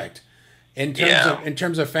you expect? In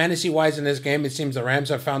terms of fantasy-wise in this game, it seems the Rams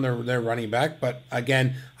have found their running back. But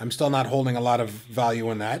again, I'm still not holding a lot of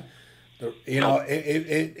value in that.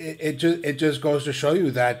 It just goes to show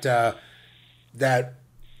you that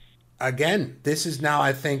again, this is now,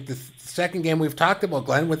 I think, the second game we've talked about,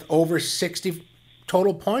 Glenn, with over 60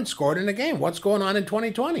 total points scored in a game. What's going on in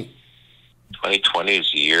 2020? 2020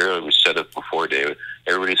 is the year, we said it before, David.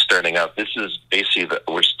 Everybody's starting out. This is basically,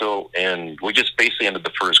 we just basically ended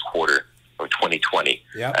the first quarter of 2020.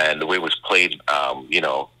 Yeah. And the way it was played,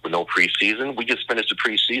 with no preseason, we just finished the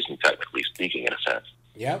preseason, technically speaking, in a sense.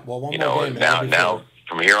 Yeah, well, one more game. Now,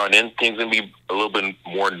 from here on in, things are going to be a little bit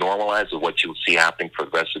more normalized of what you'll see happening for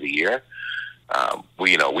the rest of the year.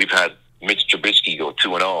 We've had Mitch Trubisky go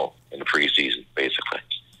 2-0 in the preseason, basically.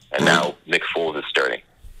 And now Nick Foles is starting.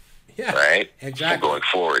 Yeah, right? Exactly. So going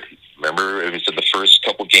forward. Remember, we said the first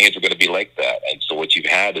couple games were going to be like that. And so what you've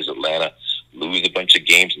had is Atlanta lose a bunch of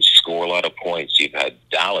games and score a lot of points. You've had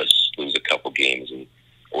Dallas lose a couple games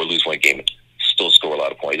or lose one game and still score a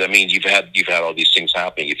lot of points. I mean, you've had all these things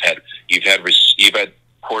happening. You've had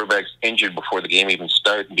quarterbacks injured before the game even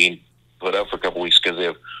started and being put out for a couple weeks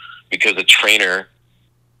because the trainer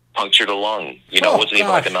punctured a lung. It wasn't even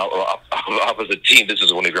like an opposite team. This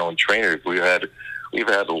is one of your own trainers. We've had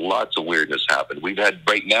lots of weirdness happen. We've had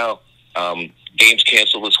right now games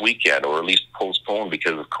canceled this weekend, or at least postponed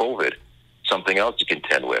because of COVID. Something else to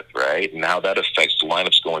contend with, right? And how that affects the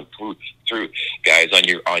lineups going through guys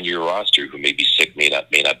on your roster who may be sick, may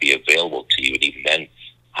not be available to you, and even then,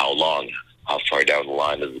 how long, how far down the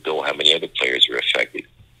line does it go? How many other players are affected?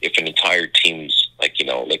 If an entire team's like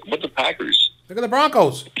what the Packers. Look at the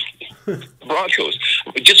Broncos. The Broncos,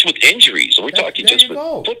 just with injuries. We're talking just with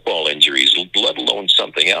football injuries, let alone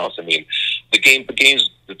something else. I mean, the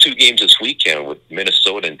two games this weekend with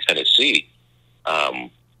Minnesota and Tennessee.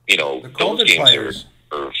 Those games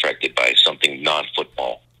are affected by something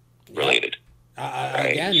non-football related.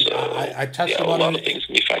 Right? Again, so, I touched about a lot of things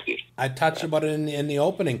can be affected. I touched about it in the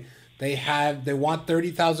opening. They want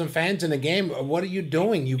 30,000 fans in a game. What are you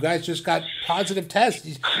doing? You guys just got positive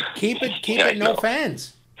tests. Keep it no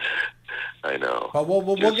fans. I know. But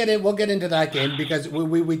we'll get into that game because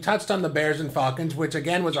we touched on the Bears and Falcons, which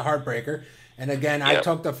again was a heartbreaker. And again, I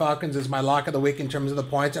took the Falcons as my lock of the week in terms of the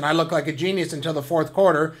points, and I looked like a genius until the fourth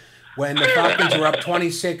quarter when the Falcons were up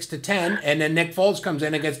 26-10, and then Nick Foles comes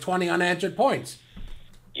in and gets 20 unanswered points.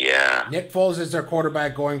 Yeah. Nick Foles is their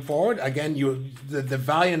quarterback going forward. Again, the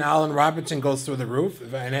value in Allen Robinson goes through the roof,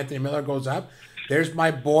 and Anthony Miller goes up. There's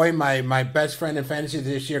my boy, my best friend in fantasy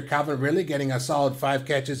this year, Calvin Ridley, getting a solid 5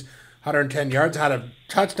 catches, 110 yards, had a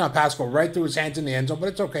touchdown pass go right through his hands in the end zone, but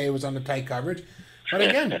it's okay. It was under tight coverage. But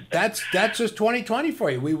again, that's just 2020 for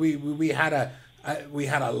you. We at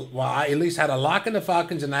least had a lock in the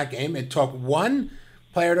Falcons in that game. It took one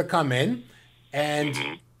player to come in,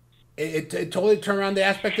 and it totally turned around the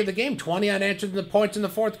aspect of the game. 20 unanswered the points in the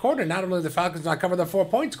fourth quarter. Not only did the Falcons not cover the 4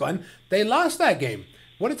 points, Glenn, they lost that game.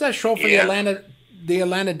 What does that show for the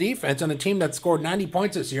Atlanta defense on a team that scored 90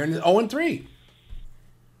 points this year and is 0-3?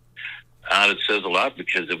 It says a lot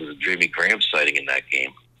because it was a Jimmy Graham sighting in that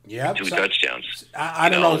game. Yeah, 2 touchdowns. I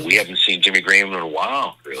don't know. We haven't seen Jimmy Graham in a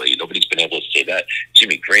while, really. Nobody's been able to say that.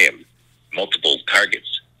 Jimmy Graham, multiple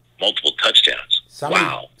targets, multiple touchdowns.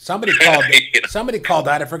 Wow. Somebody called. Somebody called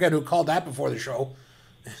that. I forget who called that before the show.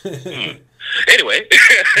 Anyway,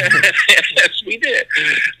 yes, we did.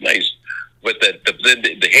 Nice, but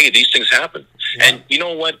hey, these things happen, and you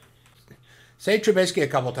know what? Say Trubisky a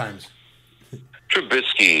couple times.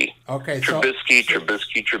 Trubisky. Okay.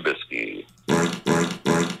 Trubisky.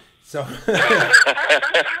 So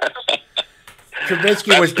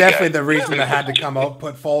Trubisky was definitely the reason that had to come out,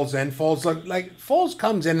 put Foles in. Foles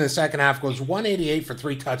comes in the second half, goes 188 for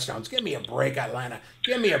 3 touchdowns. Give me a break, Atlanta.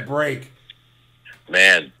 Give me a break.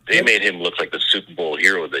 Man, they made him look like the Super Bowl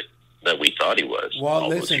hero that that we thought he was all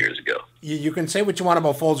those years ago. You can say what you want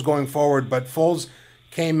about Foles going forward, but Foles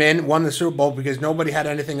came in, won the Super Bowl because nobody had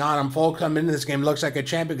anything on him. Foles come into this game, looks like a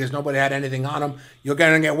champion because nobody had anything on him. You're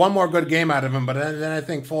going to get one more good game out of him, but then I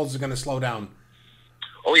think Foles is going to slow down.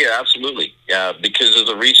 Oh, yeah, absolutely. Yeah, because there's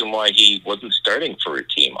a reason why he wasn't starting for a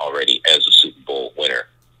team already as a Super Bowl winner,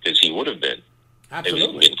 because he would have been.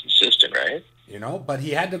 Absolutely. Been consistent, right? But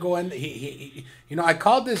he had to go in. He I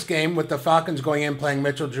called this game with the Falcons going in playing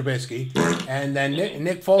Mitchell Trubisky, and then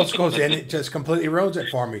Nick Foles goes in. It just completely ruins it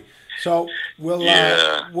for me. So we'll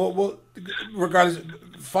regardless.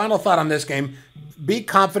 Final thought on this game: be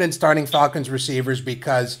confident starting Falcons receivers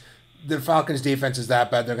because the Falcons defense is that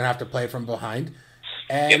bad. They're going to have to play from behind.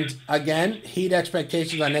 And again, heed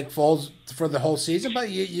expectations on Nick Foles for the whole season, but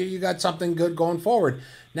you got something good going forward.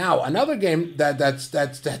 Now another game that's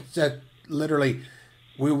literally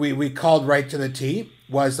we called right to the T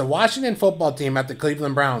was the Washington football team at the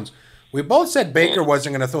Cleveland Browns. We both said Baker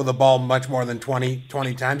wasn't going to throw the ball much more than 20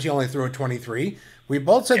 times. He only threw it 23. We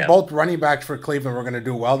both said both running backs for Cleveland were going to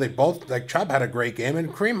do well. They both, like Chubb had a great game, and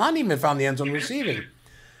Kareem Hunt even found the end zone receiving.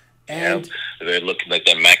 And they're looking like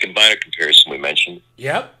that McIntyre comparison we mentioned.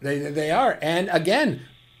 Yep, they are. And again,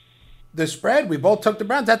 the spread, we both took the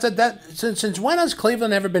Browns. Since when has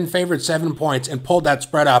Cleveland ever been favored 7 points and pulled that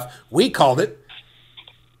spread off? We called it.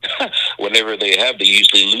 Whenever they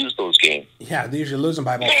usually lose those games. Yeah, they usually lose them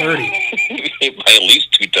by about 30. By at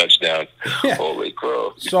least 2 touchdowns. Yeah. Holy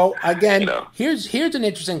crow. So, again, here's an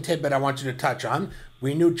interesting tidbit I want you to touch on.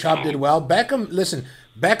 We knew Chubb did well.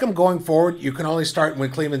 Beckham going forward, you can only start when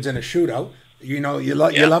Cleveland's in a shootout. You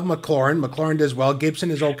love McLaurin. McLaurin does well. Gibson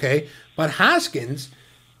is okay. But Haskins,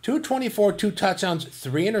 224, 2 touchdowns,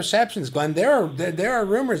 3 interceptions. Glenn, there are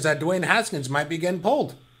rumors that Dwayne Haskins might be getting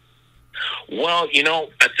pulled. Well,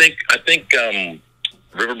 I think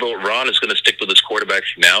Riverboat Ron is going to stick with his quarterback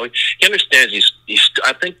for now. He understands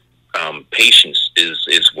I think patience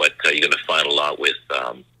is what you're going to find a lot with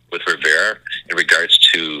Rivera in regards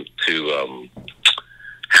to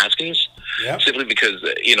Haskins. Yep. Simply because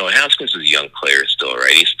Haskins is a young player still,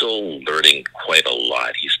 right? He's still learning quite a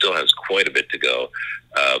lot. He still has quite a bit to go.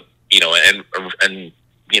 And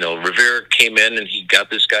Rivera came in and he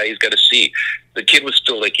got this guy. He's got to see. The kid was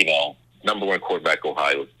still number 1 quarterback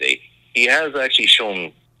Ohio State. He has actually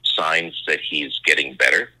shown signs that he's getting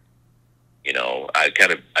better. I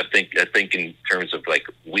think in terms of like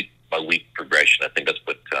week by week progression, I think that's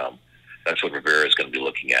what Rivera is going to be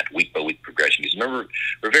looking at, week by week progression. Because remember,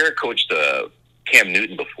 Rivera coached Cam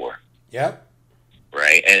Newton before. Yep.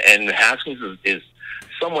 Right, and Haskins is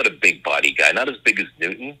somewhat a big body guy, not as big as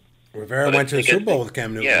Newton. Rivera went to the Super Bowl with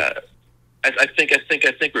Cam Newton. Yeah. I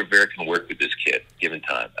think Rivera can work with this kid given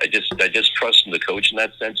time. I just trust in the coach in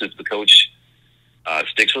that sense. If the coach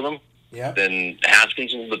sticks with him, then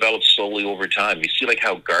Haskins will develop slowly over time. You see, like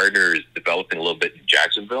how Gardner is developing a little bit in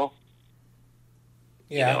Jacksonville.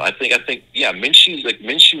 Yeah, I think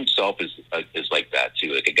Minshew himself is like that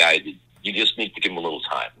too. Like a guy that you just need to give him a little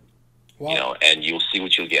time. Well, and you'll see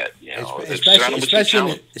what you'll get.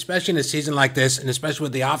 Especially in a season like this, and especially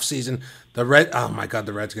with the off season, the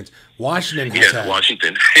Redskins. Washington has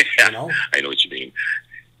Washington. I know what you mean.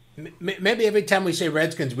 Maybe every time we say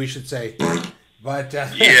Redskins, we should say, but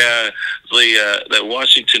the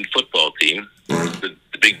Washington football team, the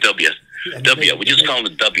big W. We just call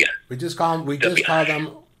them the W. We just call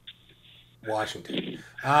them Washington.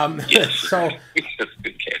 So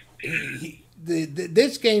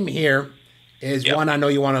this game here is one I know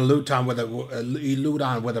you want to allude on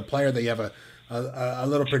with a player that you have a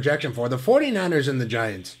little projection for. The 49ers and the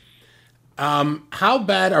Giants. How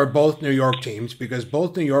bad are both New York teams? Because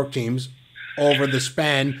both New York teams, over the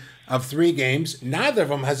span of 3 games, neither of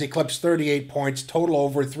them has eclipsed 38 points total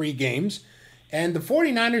over 3 games. And the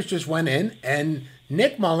 49ers just went in, and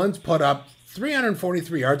Nick Mullins put up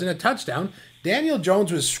 343 yards and a touchdown. Daniel Jones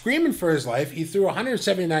was screaming for his life. He threw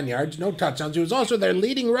 179 yards, no touchdowns. He was also their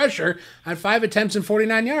leading rusher at 5 attempts and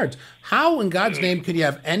 49 yards. How in God's name could you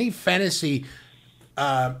have any fantasy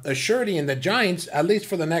assurity in the Giants, at least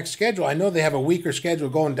for the next schedule? I know they have a weaker schedule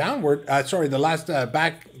going downward. The last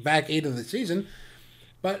back 8 of the season.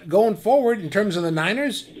 But going forward, in terms of the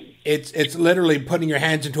Niners, it's literally putting your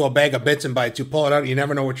hands into a bag of bits and bytes. You pull it out, you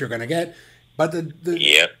never know what you're going to get. But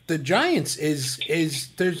the Giants is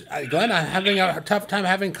there's Glenn, I'm having a tough time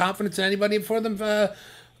having confidence in anybody for them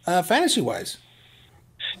fantasy wise.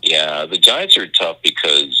 Yeah, the Giants are tough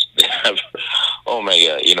because they have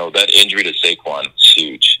that injury to Saquon is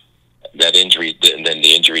huge. That injury, and then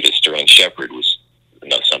the injury to Sterling Shepard was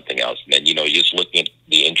something else. And then you're just looking at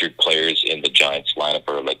the injured players in the Giants lineup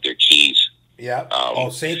are like their keys. Yeah.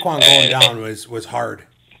 Saquon going down was hard.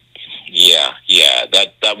 Yeah.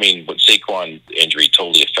 That I mean, but Saquon injury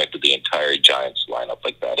totally affected the entire Giants lineup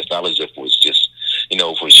like that. It's not as if it was just, if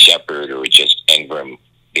it was Shepard or just Ingram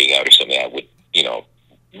being out or something. That would,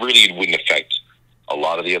 really wouldn't affect a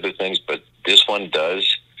lot of the other things, but this one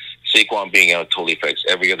does. Saquon being out totally affects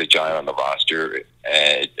every other Giant on the roster,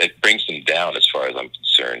 and it brings them down as far as I'm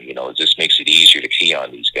concerned. It just makes it easier to key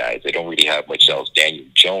on these guys. They don't really have much else. Daniel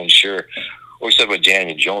Jones, sure. Or said about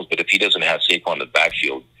Daniel Jones, but if he doesn't have Saquon in the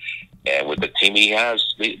backfield, and with the team he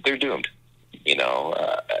has, they're doomed.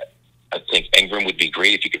 I think Ingram would be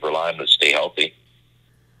great if you could rely on him to stay healthy,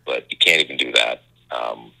 but you can't even do that.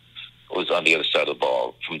 It was on the other side of the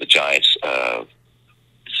ball from the Giants.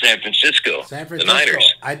 San Francisco, the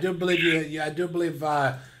Niners. I do believe you. I do believe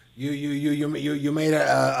you made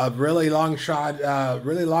a really long shot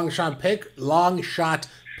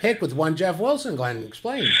pick with one Jeff Wilson. Glenn,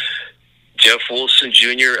 explain. Jeff Wilson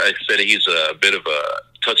Jr. I said he's a bit of a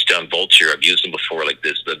touchdown vulture. I've used him before like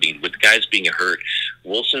this. I mean, with guys being hurt,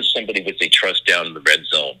 Wilson's somebody with a trust down in the red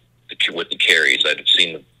zone with the carries. I've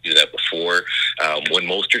seen him do that before. When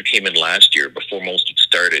Mostert came in last year, before Mostert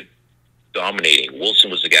started dominating, Wilson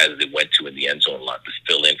was the guy that they went to in the end zone a lot to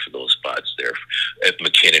fill in for those spots there if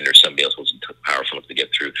McKinnon or somebody else wasn't powerful enough to get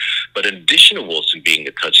through. But in addition to Wilson being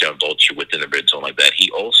a touchdown vulture within the red zone like that, he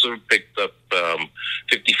also picked up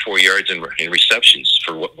 54 yards in receptions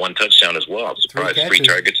for one touchdown as well. I'm surprised. 3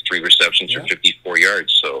 targets, 3 receptions for 54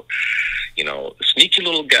 yards. So, a sneaky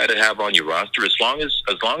little guy to have on your roster as long as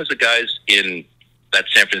the guys in that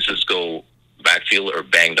San Francisco backfield are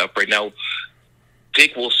banged up right now.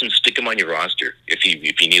 Take Wilson, stick him on your roster if you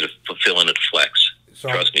need to fill in a flex. So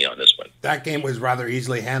trust me on this one. That game was rather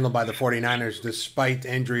easily handled by the 49ers despite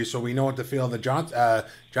injuries, so we know what to feel of the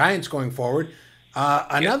Giants going forward.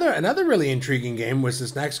 Another really intriguing game was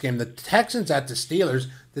this next game, the Texans at the Steelers.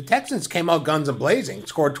 The Texans came out guns a-blazing,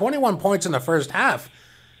 scored 21 points in the first half.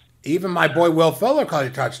 Even my boy Will Fuller caught a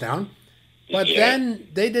touchdown. But then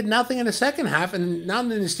they did nothing in the second half, and now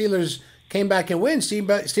that the Steelers came back and win.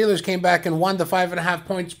 Steelers came back and won the 5.5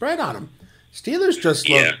 point spread on them. Steelers just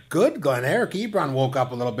looked good, Glenn. Eric Ebron woke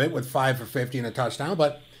up a little bit with 5 for 50 and a touchdown,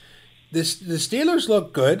 but the Steelers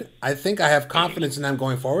look good. I think I have confidence in them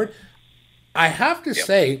going forward. I have to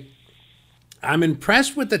say, I'm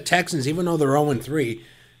impressed with the Texans, even though they're 0-3,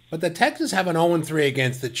 but the Texans have an 0-3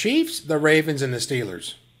 against the Chiefs, the Ravens, and the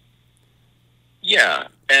Steelers. Yeah,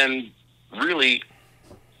 and really,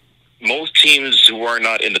 most teams who are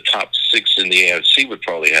not in the top 6 in the AFC would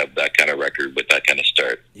probably have that kind of record with that kind of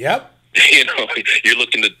start. Yep. You're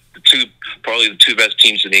looking at probably the 2 best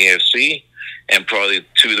teams in the AFC and probably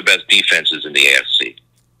 2 of the best defenses in the AFC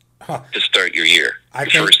to start your year,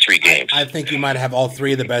 first 3 games. I think you might have all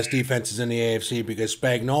 3 of the best defenses in the AFC because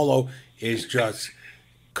Spagnuolo is just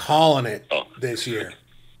calling it this year.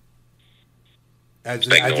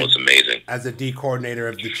 Spagnuolo's amazing. As the D coordinator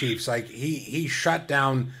of the Chiefs. Like, he shut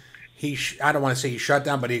down... I don't want to say he shut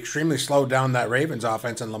down, but he extremely slowed down that Ravens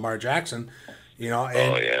offense and Lamar Jackson.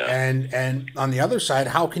 And on the other side,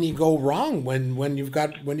 how can you go wrong when you've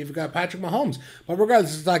got Patrick Mahomes? But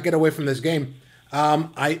regardless, let's not get away from this game.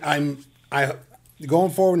 I'm going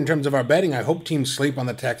forward in terms of our betting. I hope teams sleep on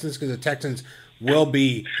the Texans because the Texans will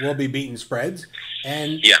be beating spreads.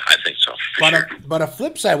 And I think so. But a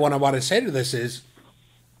flip side, what I want to say to this is,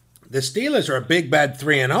 the Steelers are a big bad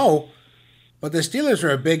 3-0. But the Steelers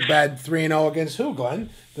are a big, bad 3-0 against who,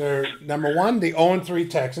 Glenn? They're, number 1, the 0-3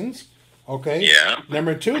 Texans. Okay? Yeah.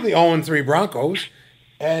 Number 2, the 0-3 Broncos.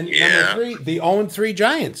 And number 3, the 0-3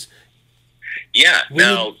 Giants. Yeah.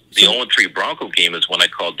 The 0-3 Bronco game is when I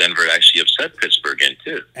called Denver actually upset Pittsburgh in,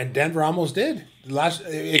 too. And Denver almost did.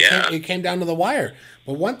 It came down to the wire.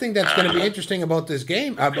 But one thing that's going to be interesting about this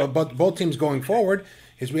game, about both teams going forward,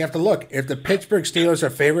 is we have to look. If the Pittsburgh Steelers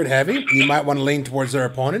are favored heavy, you might want to lean towards their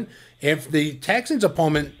opponent. If the Texans'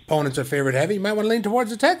 opponents are favored heavy, you might want to lean towards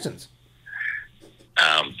the Texans.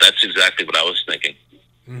 That's exactly what I was thinking.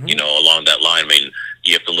 Mm-hmm. Along that line, I mean,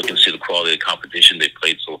 you have to look and see the quality of the competition they've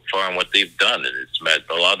played so far and what they've done. And it's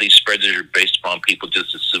a lot of these spreads are based upon people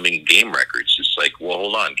just assuming game records. It's like, well,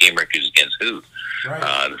 hold on, game records against who? Right.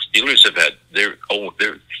 The Steelers have had they're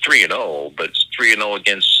 3-0, but it's 3-0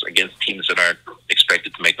 against teams that aren't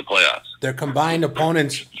expected to make the playoffs. Their combined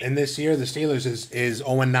opponents in this year, the Steelers is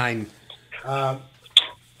 0-9. Right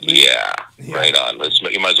on.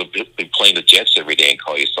 You might as well be playing the Jets every day and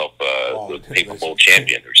call yourself the Paper Bowl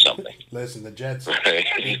champion or something. Listen, the Jets.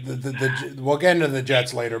 We'll get into the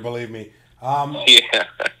Jets later. Believe me. On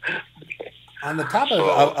the top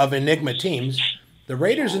of enigma teams, the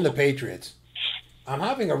Raiders and the Patriots. I'm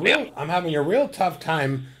having a real tough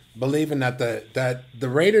time believing that the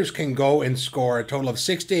Raiders can go and score a total of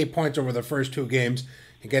 68 points over the first two games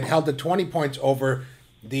and get held to 20 points over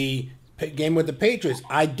the game with the Patriots.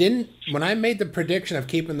 When I made the prediction of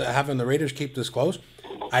having the Raiders keep this close,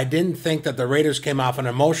 I didn't think that the Raiders came off an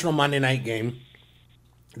emotional Monday night game.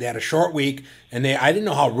 They had a short week, and I didn't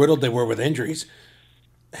know how riddled they were with injuries.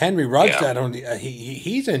 Henry Ruggs,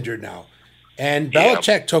 he's injured now. And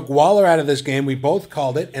Belichick took Waller out of this game. We both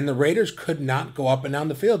called it, and the Raiders could not go up and down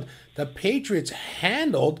the field. The Patriots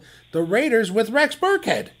handled the Raiders with Rex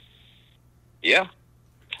Burkhead. Yeah.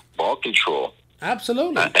 Ball control.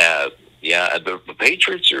 Absolutely. The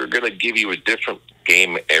Patriots are going to give you a different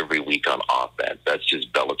game every week on offense. That's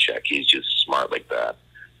just Belichick. He's just smart like that.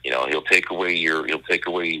 He'll take away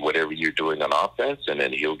whatever you're doing on offense, and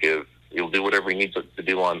then he'll do whatever he needs to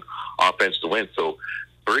do on offense to win. So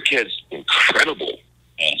Burkhead's incredible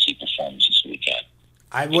fantasy performance this weekend.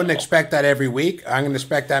 I wouldn't expect that every week. I'm going to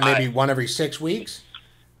expect that maybe one every 6 weeks,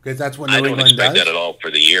 because that's what New England does. I don't expect that at all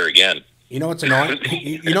for the year again. You know what's annoying?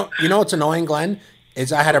 you know what's annoying, Glenn?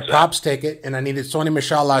 Is I had a props ticket, and I needed Sony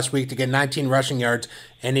Michel last week to get 19 rushing yards,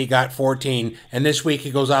 and he got 14. And this week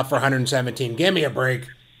he goes out for 117. Give me a break.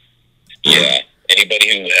 Yeah.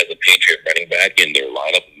 Anybody who has a Patriot running back in their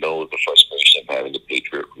lineup knows the frustration of having a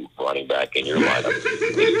Patriot running back in your lineup.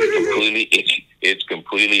 It's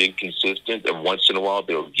completely inconsistent, and once in a while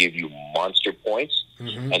they'll give you monster points,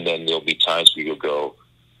 and then there'll be times where you'll go,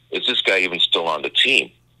 is this guy even still on the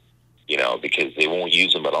team? Because they won't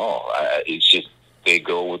use him at all. It's just they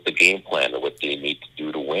go with the game plan and what they need to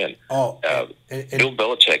do to win. Bill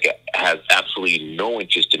Belichick has absolutely no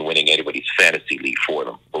interest in winning anybody's fantasy league for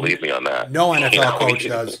them. Believe me on that. No NFL coach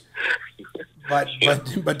does.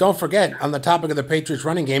 But don't forget, on the topic of the Patriots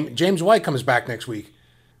running game, James White comes back next week.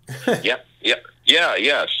 Yeah.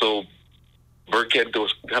 So Burkhead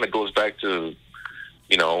goes back to,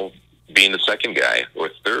 being the second guy or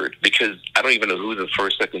third, because I don't even know who the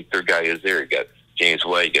first, second, third guy is there. You got James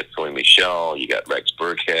White, you got Sony Michel, you got Rex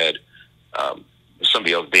Burkhead,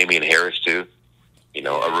 somebody else, Damian Harris too.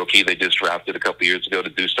 A rookie they just drafted a couple years ago to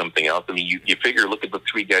do something else. I mean, you figure, look at the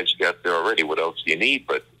three guys you got there already. What else do you need?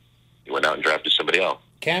 But you went out and drafted somebody else.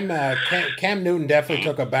 Cam Newton definitely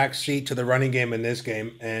took a back seat to the running game in this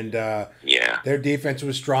game, and their defense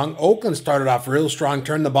was strong. Oakland started off real strong,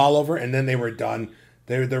 turned the ball over, and then they were done.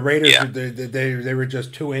 The Raiders, they were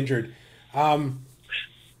just too injured.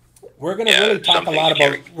 We're going to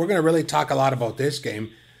really talk a lot about this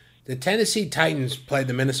game. The Tennessee Titans played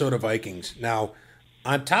the Minnesota Vikings. Now,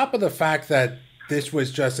 on top of the fact that this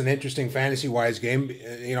was just an interesting fantasy-wise game,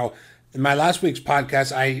 in my last week's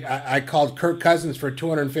podcast, I called Kirk Cousins for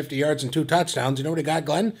 250 yards and 2 touchdowns. You know what he got,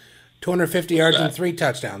 Glenn? 250 yards and 3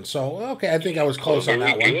 touchdowns. So, okay, I think I was close on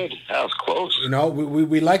that one. Good. That was close.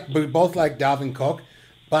 We both like Dalvin Cook,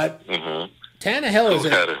 but Tannehill is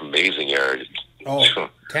had an amazing yard. Oh,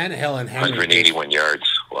 Tannehill and Henry. 181 yards.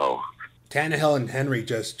 Wow. Tannehill and Henry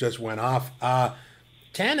just went off.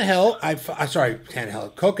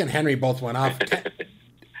 Cook and Henry both went off.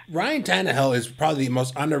 Ryan Tannehill is probably the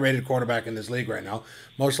most underrated quarterback in this league right now,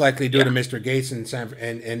 most likely due to Mr. Gates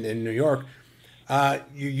in New York.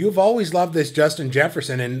 You've always loved this Justin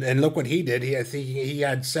Jefferson, and look what he did. He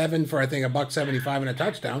had 7 for, I think, $175 and a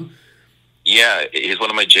touchdown. Yeah, he's one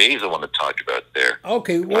of my Jays I want to talk about there.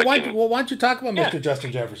 Okay, why don't you talk about Mr.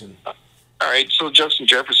 Justin Jefferson? All right, so Justin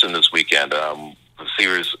Jefferson this weekend, for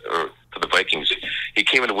the Vikings, he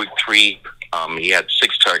came into week 3. He had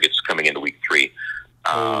 6 targets coming into week 3.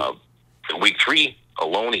 Week 3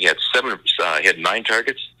 alone, he had 9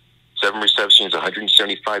 targets, 7 receptions,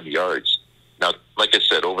 175 yards. Now, like I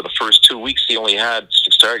said, over the first 2 weeks, he only had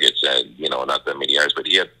 6 targets, and not that many yards, but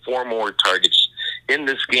he had 4 more targets in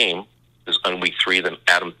this game on week 3 than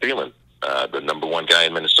Adam Thielen, the number 1 guy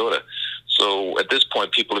in Minnesota. So at this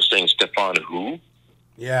point, people are saying Stephon who?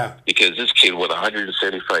 Yeah. Because this kid with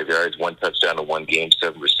 175 yards, 1 touchdown in 1 game,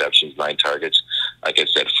 7 receptions, 9 targets. Like I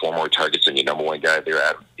said, 4 more targets than your number 1 guy there,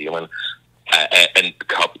 Adam Thielen. And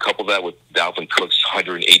couple that with Dalvin Cook's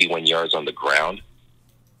 181 yards on the ground.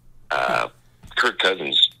 Kirk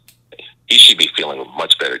Cousins, he should be feeling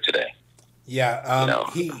much better today. Yeah,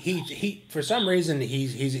 he for some reason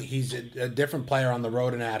he's a different player on the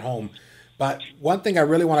road and at home. But one thing I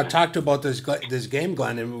really want to talk to about this game,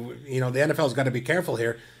 Glenn, and the NFL's got to be careful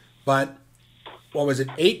here. But what was it?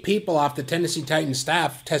 8 people off the Tennessee Titans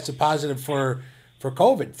staff tested positive for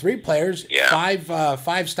COVID. 3 players,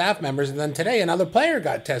 5 staff members, and then today another player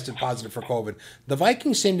got tested positive for COVID. The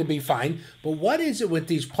Vikings seem to be fine, but what is it with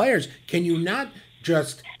these players? Can you not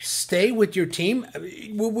just stay with your team?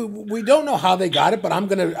 We don't know how they got it, but I'm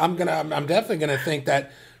definitely gonna think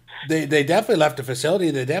that They definitely left the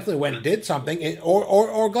facility. They definitely went and did something.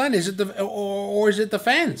 Or Glenn, is it the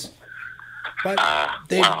fans? But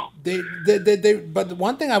wow. But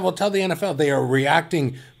one thing I will tell the NFL, they are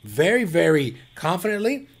reacting very, very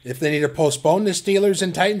confidently. If they need to postpone the Steelers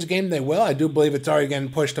and Titans game, they will. I do believe it's already getting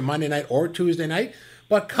pushed to Monday night or Tuesday night.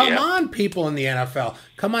 But come on, people in the NFL.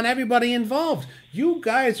 Come on, everybody involved. You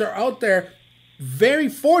guys are out there very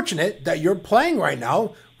fortunate that you're playing right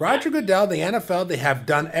now. Roger Goodell, the NFL, they have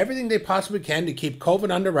done everything they possibly can to keep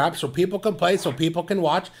COVID under wraps so people can play, so people can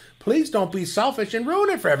watch. Please don't be selfish and ruin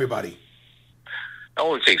it for everybody. It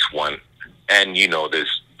only takes one. And,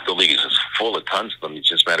 the league is full of tons of them. It's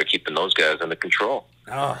just a matter of keeping those guys under control.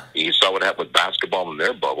 Oh. You saw what happened with basketball in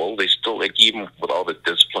their bubble. They still, even with all the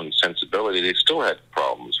discipline and sensibility, they still had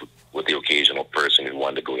problems with the occasional person who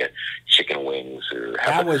wanted to go get chicken wings or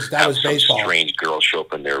have some baseball. Strange girl show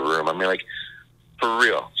up in their room. I mean, for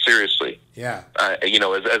real, seriously. Yeah. As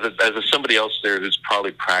somebody else there who's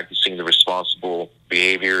probably practicing the responsible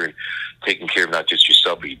behavior and taking care of not just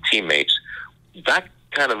yourself but your teammates, that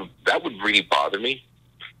would really bother me.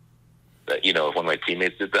 That, if one of my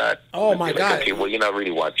teammates did that. Oh my God. Okay, well, you're not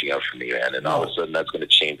really watching out for me, man. And all of a sudden that's going to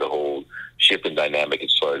change the whole shift dynamic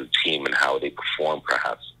as far as the team and how they perform,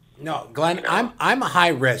 perhaps. No, Glenn, I'm a high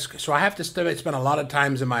risk, so I have to spend a lot of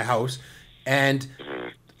times in my house, and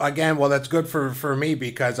again, well, that's good for me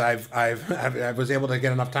because I was able to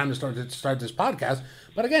get enough time to start this podcast.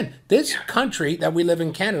 But again, this country that we live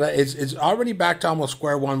in, Canada, is already back to almost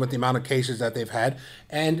square one with the amount of cases that they've had,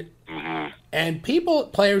 and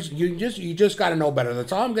players, you just got to know better.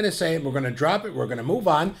 That's all I'm going to say. We're going to drop it. We're going to move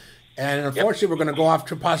on, and unfortunately, we're going to go off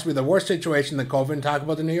to possibly the worst situation than COVID and talk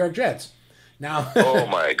about the New York Jets. Now, oh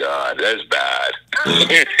my God, that's bad.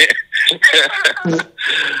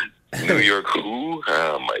 New York who?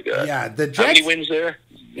 Oh my God. Yeah, the Jets. How many wins there?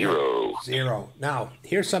 Zero. Now,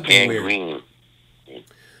 here's something weird. Green.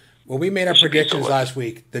 When we made our predictions last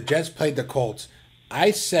week, the Jets played the Colts.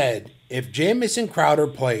 I said if Jamison Crowder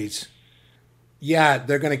plays,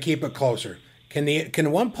 they're going to keep it closer.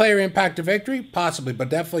 Can one player impact a victory? Possibly,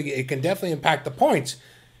 but it can definitely impact the points.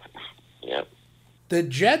 Yep. The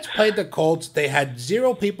Jets played the Colts. They had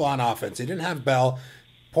 0 people on offense. They didn't have Bell.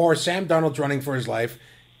 Poor Sam Darnold's running for his life.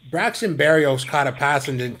 Braxton Berrios caught a pass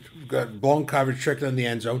and got blown coverage, tricked in the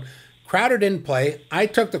end zone. Crowder didn't play. I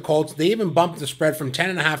took the Colts. They even bumped the spread from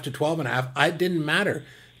 10.5 to 12.5. I didn't matter.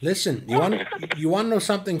 Listen, you want to know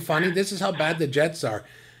something funny? This is how bad the Jets are.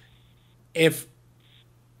 If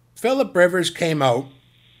Phillip Rivers came out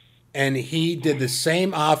and he did the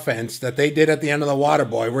same offense that they did at the end of the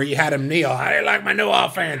Waterboy, where you had him kneel, "How do you like my new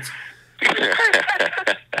offense?"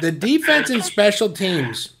 The defense and special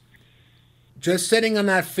teams, just sitting on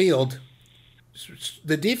that field,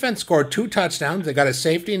 the defense scored 2 touchdowns. They got a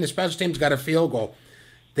safety, and the special teams got a field goal.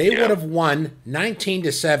 They would have won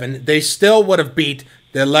 19-7. They still would have beat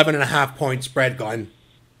the 11.5 point spread, Glenn.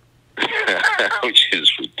 Which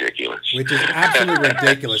is ridiculous. Which is absolutely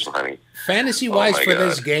ridiculous. Fantasy-wise for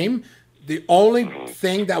this game, the only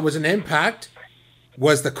thing that was an impact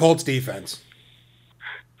was the Colts defense.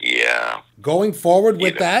 Yeah. Going forward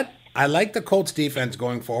with that, I like the Colts defense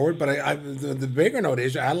going forward, but the bigger note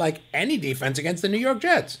is I like any defense against the New York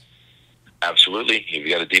Jets. Absolutely. If you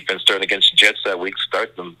got a defense starting against the Jets that week,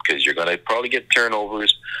 start them because you're going to probably get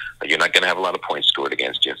turnovers. You're not going to have a lot of points scored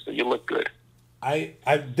against you, so you look good.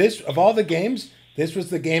 This of all the games, this was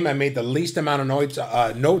the game I made the least amount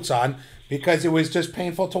of notes on because it was just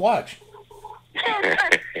painful to watch.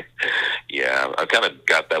 Yeah, I kind of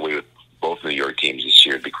got that way with both New York teams this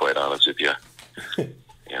year, to be quite honest with you.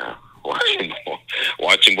 Yeah,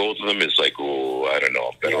 watching both of them is like, I don't know,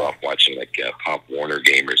 I'm better off watching like a Pop Warner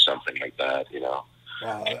game or something like that, Well,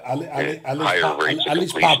 at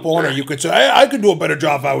least Pop Warner, you could say, I could do a better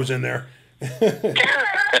job if I was in there.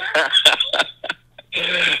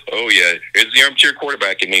 Oh yeah, it's the armchair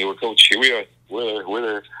quarterback in me. We're coach. Here we are. We're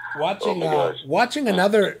there. Watching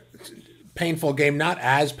another painful game, not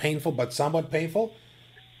as painful, but somewhat painful.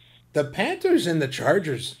 The Panthers and the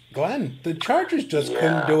Chargers, Glenn, the Chargers just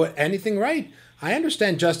couldn't do anything right. I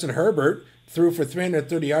understand Justin Herbert threw for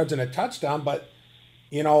 330 yards and a touchdown, but,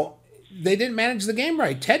 they didn't manage the game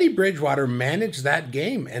right. Teddy Bridgewater managed that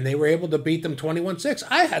game, and they were able to beat them 21-6.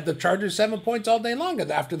 I had the Chargers 7 points all day long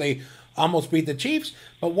after they almost beat the Chiefs.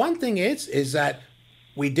 But one thing is that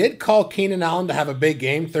we did call Keenan Allen to have a big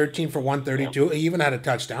game, 13 for 132. He even had a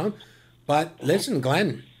touchdown. But listen,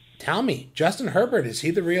 Glenn, tell me, Justin Herbert, is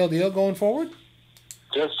he the real deal going forward?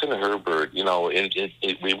 Justin Herbert, with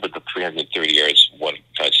the 330 yards, 1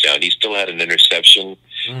 touchdown, he still had an interception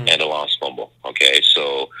and a lost fumble. Okay,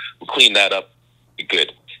 so we'll clean that up.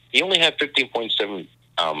 Good. He only had 15.7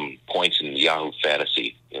 points in Yahoo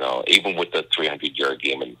Fantasy, even with the 300-yard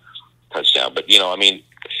game and touchdown. But,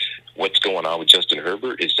 what's going on with Justin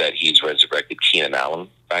Herbert is that he's resurrected Keenan Allen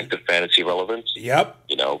back to fantasy relevance. Yep.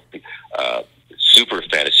 Super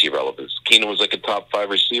fantasy relevance. Keenan was like a top 5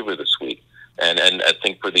 receiver this week. And I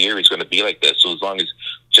think for the year he's going to be like this. So as long as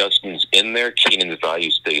Justin's in there, Keenan's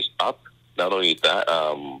value stays up. Not only that,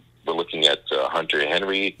 we're looking at Hunter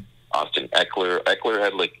Henry, Austin Eckler. Eckler.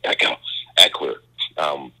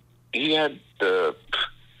 He had the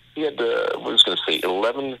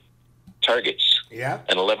 11 targets. Yeah.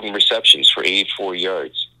 And 11 receptions for 84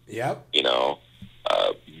 yards. Yep.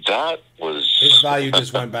 That was his value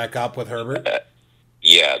just went back up with Herbert.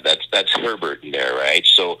 Yeah, that's Herbert in there, right?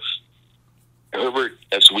 So Herbert,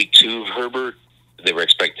 that's week 2 of Herbert. There were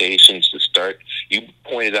expectations to start. You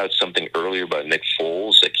pointed out something earlier about Nick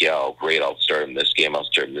Foles. Like, great, I'll start him this game.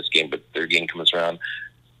 But third game comes around.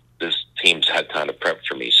 This team's had time to prep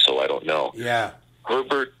for me, so I don't know. Yeah.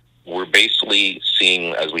 Herbert, we're basically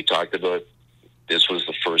seeing, as we talked about, this was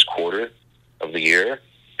the first quarter of the year.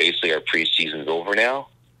 Basically, our preseason's over now.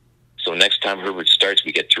 So next time Herbert starts,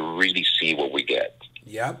 we get to really see what we get.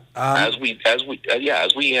 Yep. He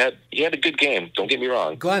had a good game. Don't get me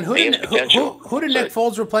wrong. Glenn, who did Nick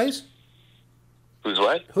Foles replace? Who's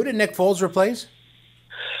what? Who did Nick Foles replace?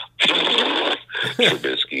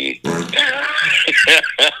 Trubisky.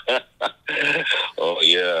 Oh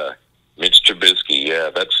yeah, Mitch Trubisky. Yeah,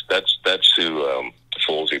 that's who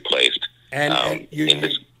Foles replaced. And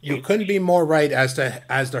you couldn't be more right as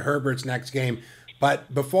to Herbert's next game.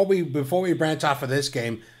 But before we branch off of this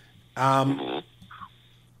game,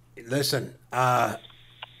 listen,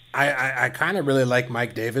 I kind of really like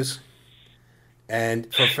Mike Davis,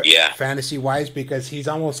 and for fantasy wise, because he's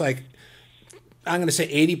almost like, I'm going to say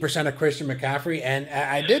 80% of Christian McCaffrey. And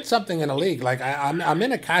I did something in a league, like I'm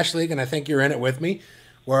in a cash league, and I think you're in it with me,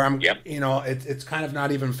 where I'm, it's kind of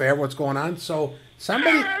not even fair what's going on. So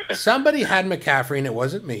somebody had McCaffrey, and it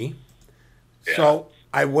wasn't me. Yeah. So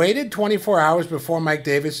I waited 24 hours before Mike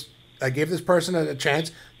Davis. I gave this person a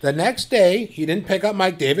chance. The next day, he didn't pick up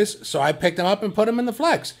Mike Davis, so I picked him up and put him in the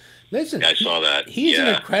flex. Listen, I saw that. He's an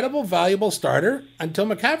incredible, valuable starter until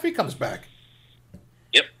McCaffrey comes back.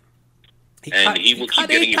 Yep. He will keep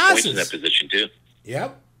getting you points in that position, too.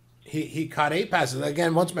 Yep. He caught 8 passes.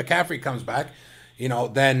 Again, once McCaffrey comes back,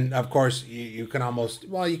 then, of course, you can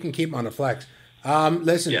you can keep him on the flex.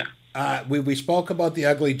 Listen, we spoke about the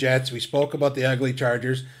ugly Jets. We spoke about the ugly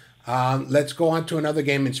Chargers. Let's go on to another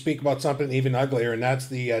game and speak about something even uglier, and that's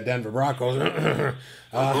the Denver Broncos.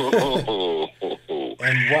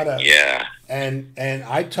 And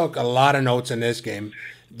I took a lot of notes in this game.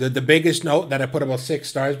 The biggest note that I put about 6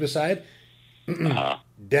 stars beside,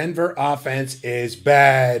 Denver offense is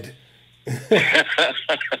bad. It's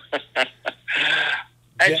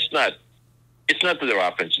not that their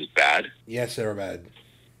offense is bad. Yes, they're bad.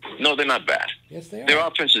 No, they're not bad. Yes, they are. Their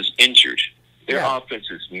offense is injured. Their offense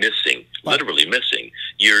is missing, literally missing.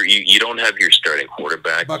 You don't have your starting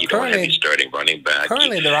quarterback. You don't have your starting running back.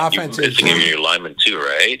 Currently, their offense is missing your lineman too,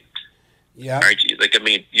 right? Yeah. Aren't you?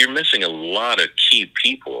 You're missing a lot of key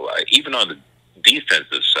people, even on the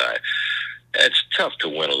defensive side. It's tough to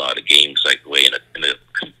win a lot of games like the way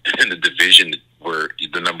in the division where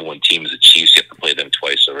the number 1 team is the Chiefs. You have to play them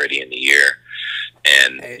twice already in the year,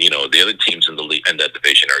 and the other teams in the league in that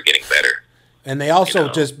division are getting better. And they also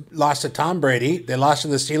just lost to Tom Brady. They lost to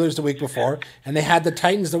the Steelers the week before, and they had the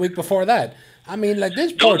Titans the week before that.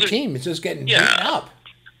 This poor team is just getting beaten up.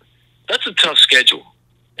 That's a tough schedule,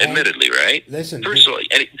 admittedly, right? Listen, first of all,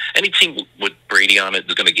 any team with Brady on it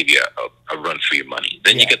is going to give you a run for your money.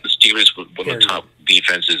 Then you get the Steelers with one of the top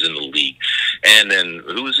defenses in the league, and then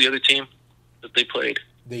who was the other team that they played?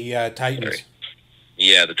 The Titans.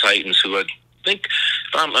 Yeah, the Titans, who I think,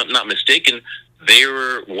 if I'm not mistaken, they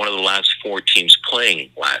were one of the last 4 teams playing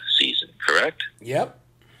last season, correct? Yep.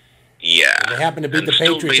 Yeah. They happened to beat the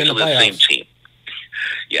Patriots in the playoffs. Same team.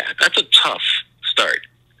 Yeah, that's a tough start.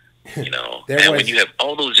 When you have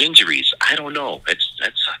all those injuries, I don't know. That's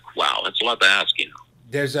wow. That's a lot to ask.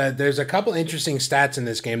 There's a couple interesting stats in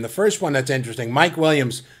this game. The first one that's interesting: Mike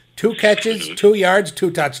Williams, 2 catches, 2 yards, 2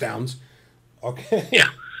 touchdowns. Okay. Yeah.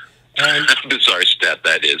 And bizarre stat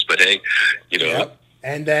that is, but hey, Yep.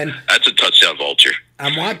 And then that's a touchdown vulture.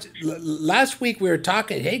 Last week we were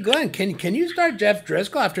talking. Hey, Glenn, can you start Jeff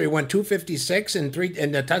Driscoll after he went 256 and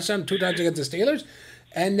a touchdown 2 times against the Steelers?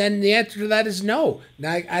 And then the answer to that is no.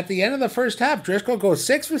 Now at the end of the first half, Driscoll goes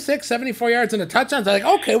 6 for 6, 74 yards and a touchdown.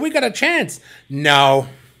 So okay, we got a chance. No.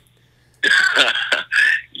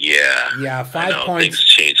 Yeah. Yeah, 5 points. Things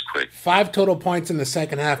change quick. 5 total points in the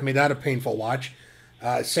second half made that a painful watch.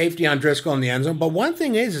 Safety on Driscoll in the end zone. But one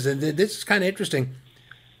thing is that this is kind of interesting.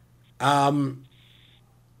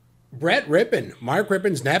 Brett Rippon, Mark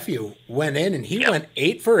Rippon's nephew, went in and he went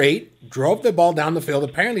 8 for 8, drove the ball down the field.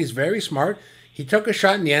 Apparently, he's very smart. He took a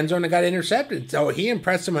shot in the end zone and got intercepted. So he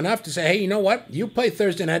impressed him enough to say, hey, you know what? You play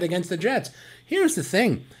Thursday night against the Jets. Here's the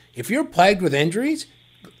thing. If you're plagued with injuries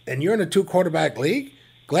and you're in a 2-quarterback league,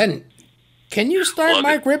 Glenn, can you start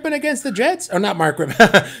Mark Rippon against the Jets? Or not Mark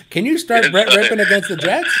Rippon. Can you start Brett Rippon against the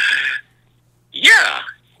Jets? Yeah.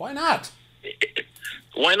 Why not?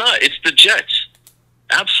 Why not? It's the Jets.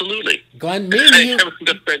 Absolutely. Glenn, me and you.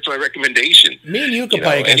 That's my recommendation. Me and you can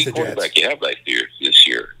play against the Jets. Any quarterback you have this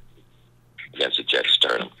year against the Jets,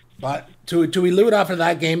 start them. But to elude off of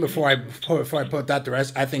that game before I put that to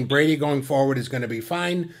rest, I think Brady going forward is going to be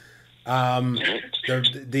fine.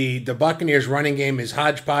 The Buccaneers running game is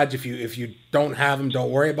hodgepodge. If you don't have him,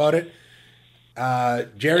 don't worry about it.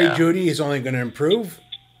 Jerry Jeudy is only going to improve.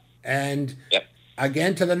 And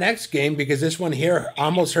again, to the next game, because this one here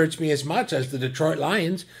almost hurts me as much as the Detroit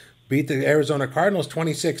Lions beat the Arizona Cardinals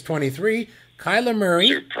 26-23. Kyler Murray.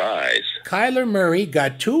 Surprise. Kyler Murray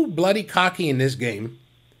got too bloody cocky in this game.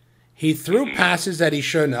 He threw passes that he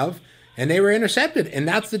shouldn't have, and they were intercepted. And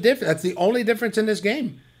that's the difference. That's the only difference in this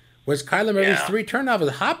game. Was Kyler Murray's 3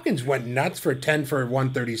 turnovers. Hopkins went nuts for 10 for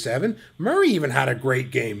 137. Murray even had a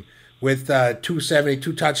great game with 270,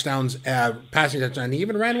 2 touchdowns, passing touchdown. He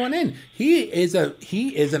even ran one in. He is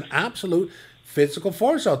an absolute physical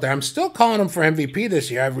force out there. I'm still calling him for MVP this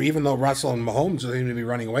year, even though Russell and Mahomes seem to be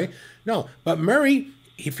running away. No, but Murray,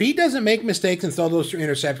 if he doesn't make mistakes and throw those 3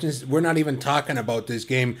 interceptions, we're not even talking about this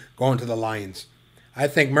game going to the Lions. I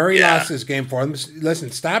think Murray lost this game for them. Listen,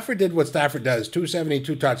 Stafford did what Stafford does,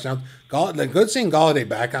 272 touchdowns. Good seeing Galladay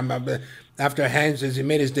back. After he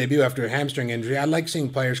made his debut after a hamstring injury. I like seeing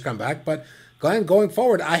players come back. But Glenn, going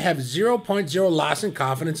forward, I have 0.0 loss in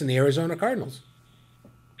confidence in the Arizona Cardinals.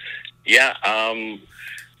 Yeah, I'm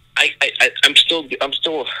still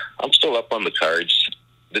up on the Cards.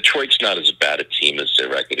 Detroit's not as bad a team as their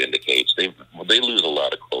record indicates. They lose a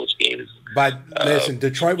lot of close games. But listen,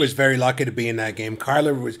 Detroit was very lucky to be in that game.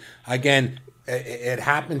 Kyler was, again, it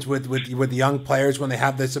happens with young players when they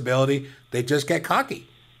have this ability. They just get cocky.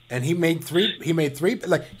 And he made three. He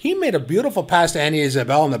made a beautiful pass to Andy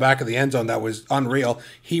Isabel in the back of the end zone that was unreal.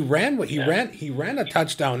 He ran a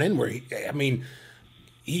touchdown in where he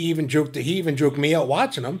even juked me out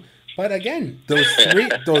watching him. But again, those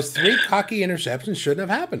three cocky interceptions shouldn't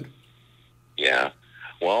have happened. Yeah.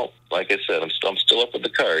 Well, like I said, I'm still up with the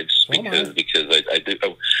Cards because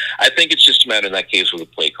I think it's just a matter in that case with the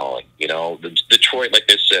play calling. You know, Detroit, like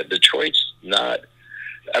I said, Detroit's not.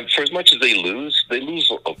 For as much as they lose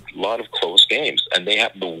a lot of close games, and they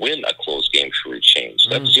happen to win a close game for a change.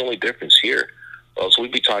 That's the only difference here. Else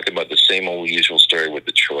we'd be talking about the same old usual story with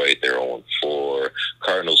Detroit. They're 0-4.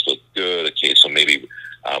 Cardinals look good. Okay, so maybe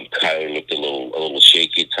Kyler looked a little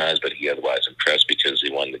shaky at times, but he otherwise impressed because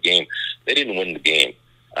he won the game. They didn't win the game.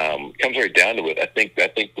 Comes right down to it. I think there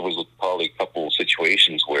was probably a couple of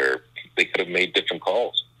situations where they could have made different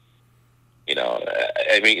calls. You know,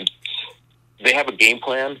 I mean, they have a game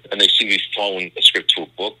plan, and they seem to be following a script to a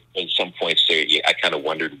book. At some points, I kind of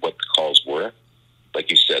wondered what the calls were. Like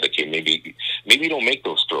you said, okay, maybe you don't make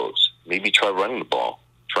those throws. Maybe try running the ball.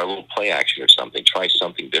 Try a little play action or something. Try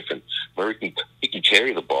something different. Murray can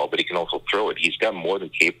carry the ball, but he can also throw it. He's got more than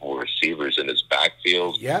capable receivers in his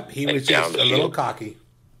backfield. Yep, he was just a little cocky.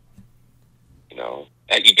 You know,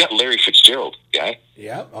 and you got Larry Fitzgerald, guy.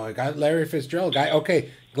 Yep, I got Larry Fitzgerald, guy. Okay,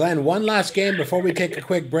 Glenn, one last game before we take a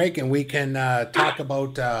quick break, and we can talk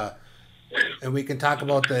about the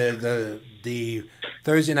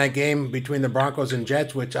Thursday night game between the Broncos and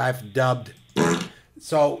Jets, which I've dubbed.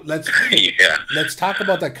 So let's talk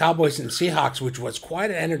about the Cowboys and Seahawks, which was quite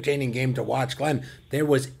an entertaining game to watch. Glenn, there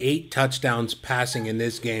was 8 touchdowns passing in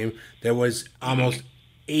this game. There was almost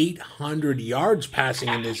 800 yards passing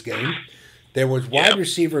in this game. There was wide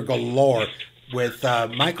receiver galore with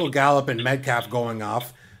Michael Gallup and Metcalf going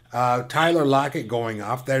off, Tyler Lockett going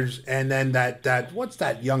off. And then that what's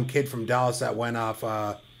that young kid from Dallas that went off?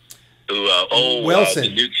 Wilson. The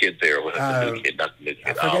new kid there. The new kid, not the new kid.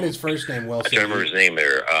 I forget his first name, Wilson. I can't remember his name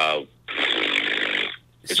there.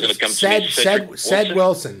 It's going to come to Ced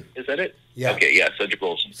Wilson. Is that it? Yeah. Okay, yeah, Cedric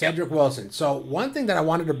Wilson. Cedric Wilson. So one thing that I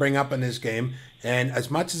wanted to bring up in this game, and as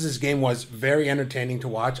much as this game was very entertaining to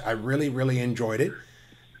watch, I really, really enjoyed it.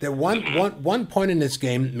 The one point in this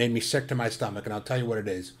game made me sick to my stomach, and I'll tell you what it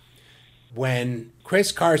is. When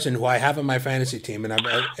Chris Carson, who I have on my fantasy team, and I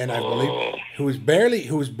believe who's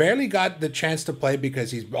barely got the chance to play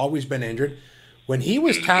because he's always been injured, when he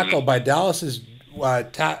was tackled by Dallas's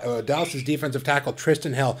Dallas's defensive tackle,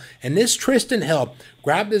 Tristan Hill. And this Tristan Hill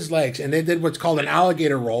grabbed his legs, and they did what's called an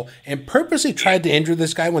alligator roll, and purposely tried to injure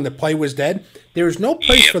this guy when the play was dead. There's no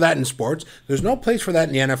place for that in sports. There's no place for that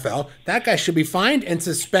in the NFL. That guy should be fined and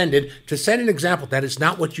suspended to set an example. That is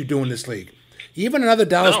not what you do in this league. Even another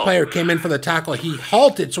Dallas player came in for the tackle. He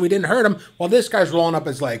halted so he didn't hurt him while this guy's rolling up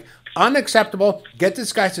his leg. Unacceptable. Get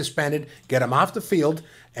this guy suspended. Get him off the field.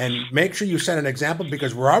 And make sure you set an example,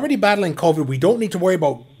 because we're already battling COVID. We don't need to worry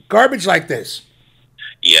about garbage like this.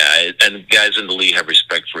 Yeah, and guys in the league have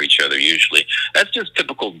respect for each other usually. That's just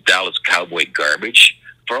typical Dallas Cowboy garbage.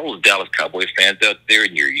 For all the Dallas Cowboy fans out there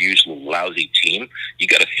and your usual lousy team, you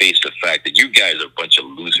got to face the fact that you guys are a bunch of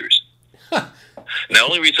losers. And the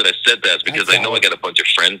only reason I said that is because I know I got a bunch of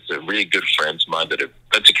friends, they're really good friends of mine that are a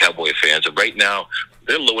bunch of Cowboy fans, and right now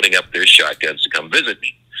they're loading up their shotguns to come visit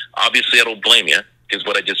me. Obviously, I don't blame you, because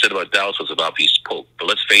what I just said about Dallas was an obvious poke. But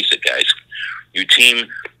let's face it, guys, your team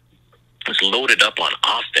is loaded up on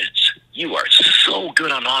offense. You are so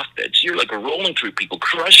good on offense. You're like rolling through people,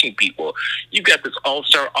 crushing people. You've got this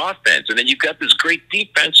all-star offense, and then you've got this great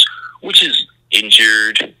defense, which is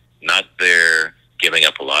injured, not there, giving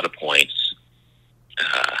up a lot of points.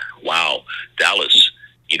 Wow, Dallas,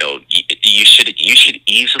 you should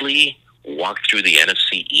easily walk through the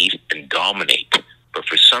NFC East and dominate. But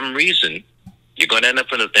for some reason, you're going to end up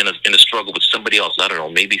in a struggle with somebody else. I don't know,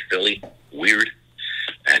 maybe Philly. Weird.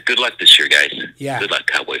 Good luck this year, guys. Yeah. Good luck,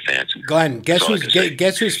 Cowboy fans. Glenn, guess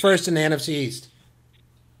who's first in the NFC East?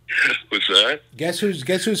 What's that? Guess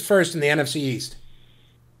who's first in the NFC East?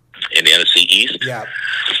 In the NFC East? Yeah.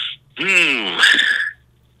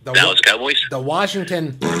 Dallas Cowboys? The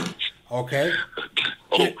Washington. Okay.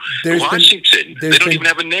 Washington. They don't even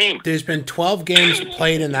have a name. There's been 12 games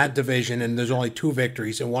played in that division, and there's only 2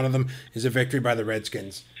 victories, and one of them is a victory by the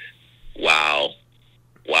Redskins. Wow.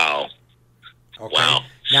 Okay. Wow.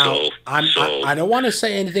 Now, I don't want to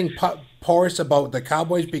say anything porous about the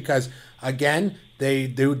Cowboys, because, again, they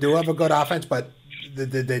do have a good offense, but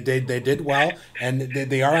they did well, and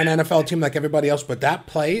they are an NFL team like everybody else. But that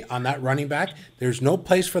play on that running back, there's no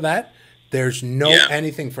place for that. There's no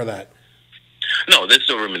anything for that. No, there's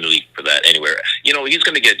no room in the league for that anywhere. He's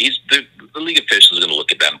going to get. The league officials are going to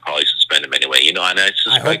look at that and probably suspend him anyway. And I suspect.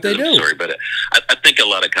 I hope they do. Sorry, but I think a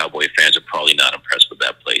lot of Cowboy fans are probably not impressed with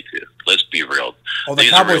that play too. Let's be real. Oh, the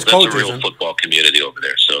Cowboys coach that's a real football community over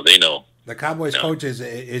there, so they know. The Cowboys coach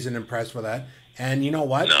isn't impressed with that, and you know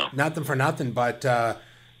what? No. Nothing for nothing, but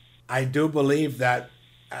I do believe that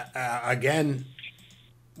again,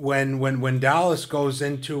 when Dallas goes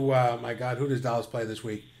into my God, who does Dallas play this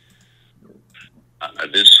week?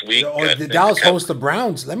 This week, Dallas hosts the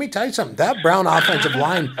Browns. Let me tell you something. That Brown offensive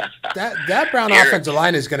line, that Brown offensive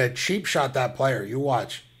line is going to cheap shot that player. You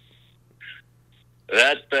watch.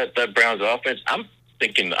 That Browns offense. I'm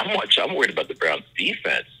worried about the Browns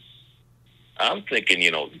defense. I'm thinking,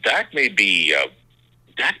 Dak may be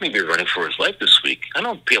running for his life this week. I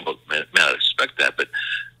don't people may not expect that, but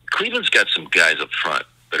Cleveland's got some guys up front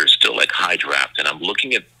that are still like high draft, and I'm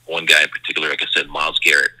looking at one guy in particular, like I said, Myles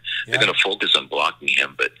Garrett. They're going to focus on blocking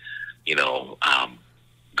him, but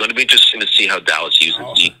going to be interesting to see how Dallas uses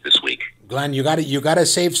Zeke this week. Glenn, you got to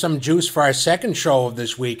save some juice for our second show of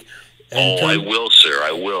this week. I will, sir.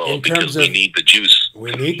 I will, because we need the juice.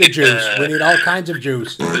 We need the juice. We need all kinds of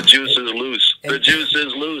juice. The juice is loose. The juice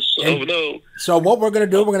is loose. Oh, no. So what we're going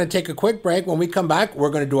to do, we're going to take a quick break. When we come back,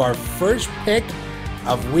 we're going to do our first pick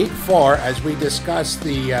of Week 4 as we discuss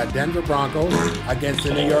the Denver Broncos against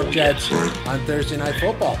the New York Jets on Thursday Night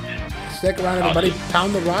Football. Stick around, everybody.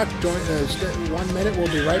 Pound the rock. Join 1 minute.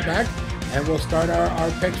 We'll be right back, and we'll start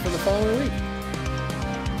our picks for the following week.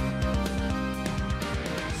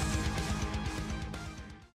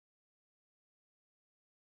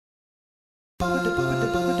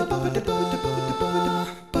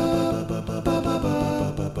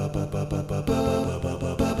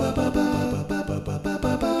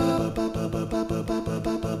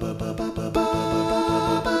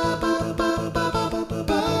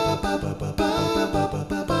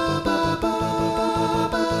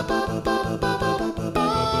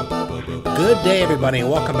 Good day, everybody, and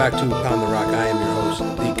welcome back to Pound the Rock. I am your host,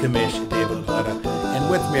 the Commish, David Plata, and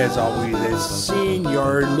with me, as always, is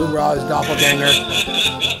Senior Lou Raw's doppelganger,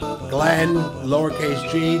 Glenn,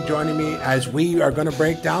 lowercase g, joining me as we are going to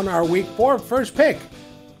break down our Week 4 first pick.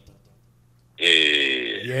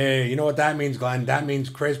 Yeah, you know what that means, Glenn? That means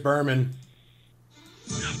Chris Berman.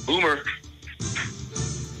 Boomer.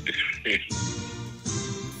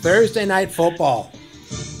 Thursday Night Football,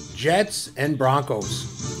 Jets and Broncos.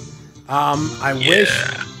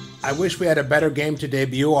 I wish we had a better game to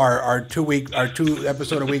debut our 2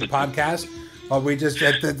 episode a week podcast. Well, we just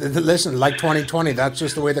listen, like 2020. That's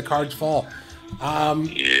just the way the cards fall.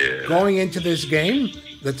 Going into this game,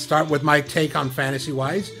 let's start with my take on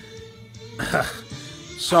fantasy-wise.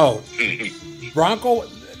 So, Bronco,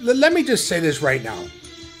 let me just say this right now.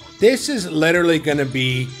 This is literally going to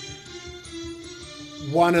be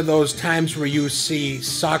one of those times where you see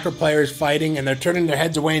soccer players fighting and they're turning their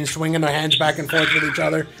heads away and swinging their hands back and forth with each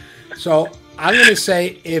other. So I'm going to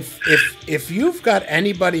say if you've got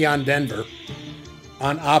anybody on Denver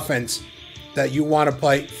on offense that you want to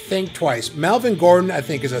play, think twice. Melvin Gordon, I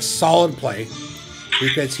think, is a solid play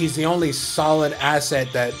because he's the only solid asset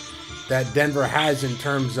that Denver has in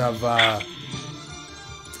terms of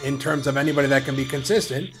anybody that can be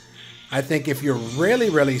consistent. I think if you're really,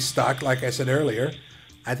 really stuck, like I said earlier,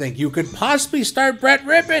 I think you could possibly start Brett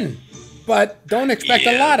Rippon, but don't expect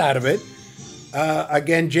a lot out of it.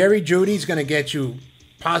 Again, Jerry Jeudy's going to get you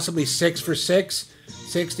possibly 6 for 6,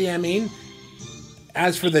 60, I mean.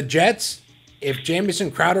 As for the Jets, if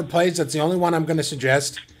Jamison Crowder plays, that's the only one I'm going to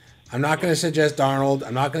suggest. I'm not going to suggest Darnold.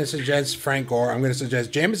 I'm not going to suggest Frank Gore. I'm going to suggest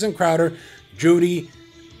Jamison Crowder, Jeudy,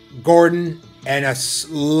 Gordon, and a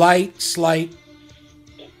slight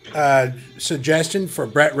suggestion for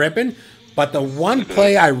Brett Rippon. But the one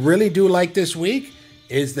play I really do like this week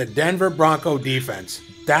is the Denver Bronco defense.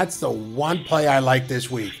 That's the one play I like this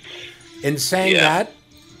week. In saying that,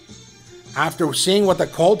 after seeing what the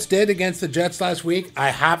Colts did against the Jets last week,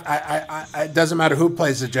 it doesn't matter who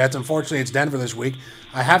plays the Jets. Unfortunately, it's Denver this week.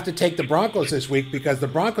 I have to take the Broncos this week because the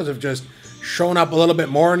Broncos have just shown up a little bit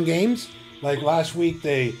more in games. Like last week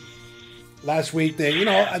they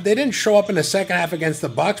didn't show up in the second half against the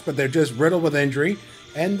Bucs, but they're just riddled with injury.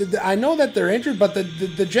 And I know that they're injured, but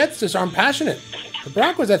the Jets just aren't passionate. The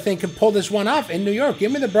Broncos, I think, can pull this one off in New York. Give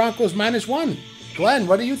me the Broncos -1. Glenn,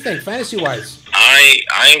 what do you think, fantasy-wise? I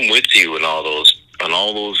am with you in all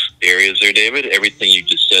those areas there, David. Everything you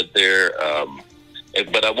just said there.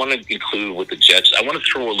 But I want to include with the Jets. I want to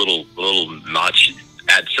throw a little notch.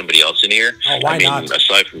 Add somebody else in here. Oh, why not?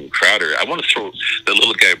 Aside from Crowder, I want to throw the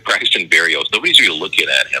little guy, Braxton Berrios. Nobody's really looking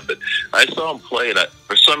at him, but I saw him play, and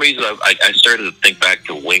for some reason, I started to think back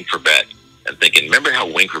to Wayne Forbett and thinking, remember how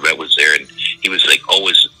Wayne Forbett was there, and he was like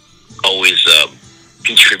always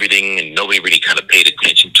contributing, and nobody really kind of paid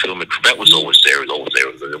attention to him. And Forbett was always there.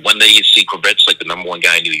 One day you see Corbett's like the number one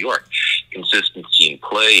guy in New York. Consistency in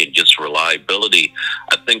play and just reliability.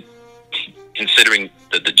 I think, considering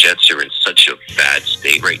that the Jets are in such a bad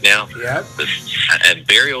state right now, and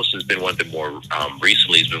Berrios has been one of the more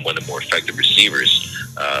recently. He's been one of the more effective receivers.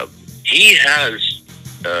 He has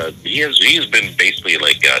been basically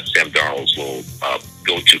like Sam Darnold's little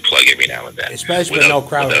go-to plug every now and then, especially with no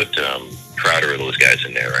Crowder. Without Crowder or those guys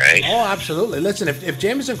in there, right? Oh, absolutely. Listen, if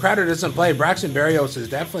Jamison Crowder doesn't play, Braxton Berrios is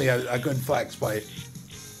definitely a good flex play.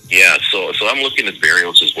 Yeah, so I'm looking at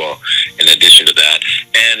Berrios as well. In addition to that,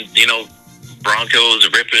 and Broncos,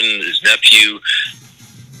 Rippon, his nephew,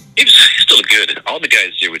 he's still good. All the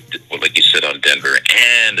guys here, like you said, on Denver,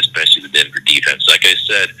 and especially the Denver defense. Like I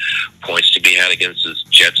said, points to be had against this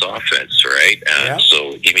Jets offense, right?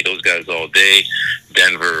 So give me those guys all day.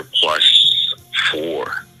 Denver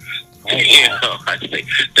 +4. Oh, wow. I think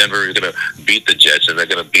Denver is going to beat the Jets, and they're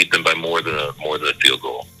going to beat them by more than a field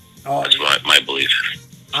goal. Oh, that's my belief.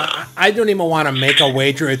 I don't even want to make a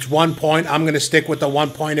wager. It's 1 point. I'm going to stick with the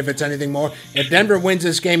 1 point if it's anything more. If Denver wins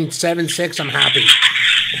this game 7-6, I'm happy.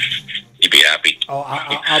 You'd be happy. Oh,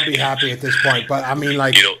 I'll be happy at this point. But I mean,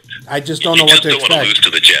 like, I just don't know what to expect. You don't want to lose to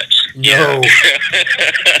the Jets. No.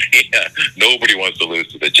 Yeah. Nobody wants to lose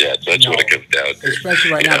to the Jets. That's what it comes down to.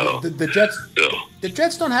 Especially right now. The Jets. No. The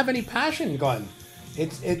Jets don't have any passion, Glenn.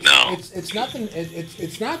 It's nothing.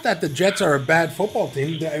 It's not that the Jets are a bad football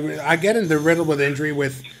team. I get in the riddle with injury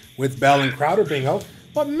with Bell and Crowder being out,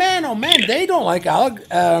 but man, oh man, they don't like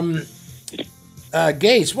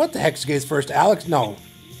Gase. What the heck's Gase first? Alex? No.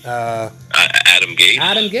 Adam Gase.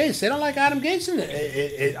 Adam Gase. They don't like Adam Gase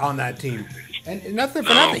on that team, and nothing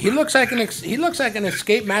for nothing. He looks like an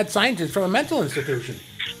escaped mad scientist from a mental institution.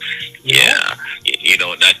 Yeah.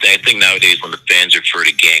 I think nowadays when the fans refer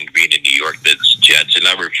to gangrene in New York, that's Jets, and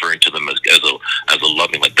I'm referring to them as a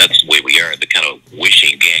loving, like that's the way we are, the kind of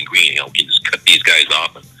wishing gangrene. We can just cut these guys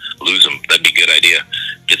off and lose them. That'd be a good idea.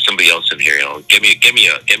 Get somebody else in here. Give me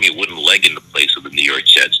a wooden leg in the place of the New York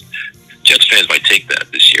Jets. Jets fans might take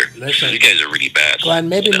that this year. Listen, you guys are really bad. Glenn,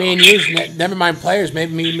 maybe me and you, never mind players,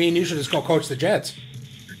 maybe me and you should just go coach the Jets.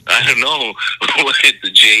 I don't know. The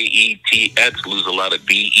Jets lose a lot of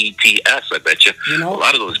BETS, I bet you. A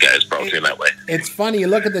lot of those guys probably feel that way. It's funny. You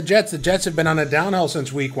look at the Jets. The Jets have been on a downhill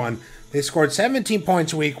since week 1. They scored 17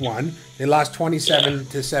 points in week 1. They lost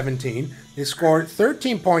 27-17. They scored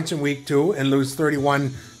 13 points in week 2 and lose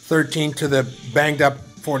 31-13 to the banged-up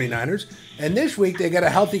 49ers. And this week, they got a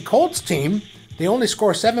healthy Colts team. They only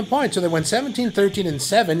score 7 points, so they went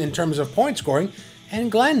 17-13-7 in terms of point scoring.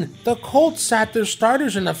 And Glenn, the Colts sat their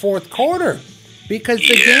starters in the fourth quarter because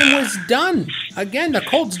the game was done. Again, the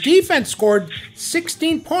Colts defense scored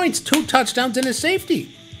 16 points, 2 touchdowns, and a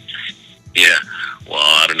safety. Yeah. Well,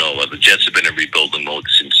 I don't know. The Jets have been in rebuilding mode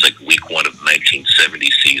since like week 1 of the 1970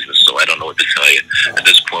 season, so I don't know what to tell you. At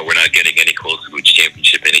this point, we're not getting any closer to a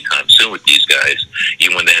championship anytime soon with these guys.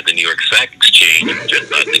 Even when they had the New York Sack Exchange, just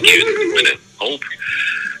not to give them a bit of hope.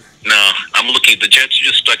 No, I'm looking. The Jets are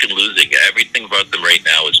just stuck in losing. Everything about them right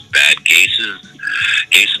now is bad cases.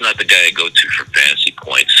 Gase is not the guy I go to for fantasy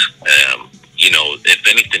points. If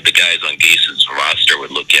anything, the guys on Gase's roster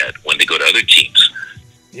would look at when they go to other teams.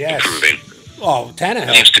 Yes. Improving. Oh,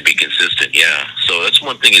 Tannehill Seems to be consistent, yeah. So that's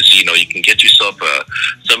one thing is, you can get yourself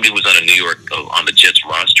somebody who's on a New York, on the Jets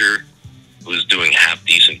roster who's doing half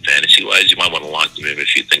decent fantasy-wise. You might want to lock them in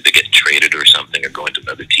if you think they're getting traded or something or going to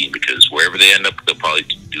another team, because wherever they end up, they'll probably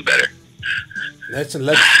do better. Listen,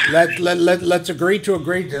 let's agree to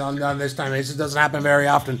agree on this time. This doesn't happen very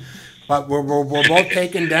often, but we're both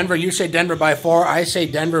taking Denver. You say Denver by 4. I say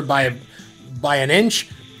Denver by an inch.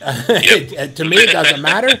 Yep. To me, it doesn't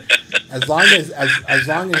matter as long as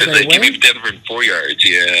they win. Give me Denver in 4 yards,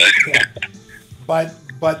 yeah. But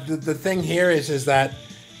the thing here is that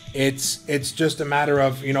it's just a matter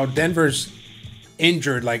of Denver's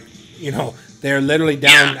injured. Like they're literally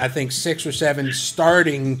down. I think 6 or 7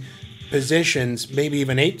 starting positions, maybe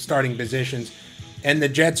even 8 starting positions, and the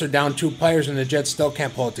Jets are down 2 players, and the Jets still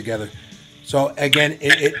can't pull it together. So again,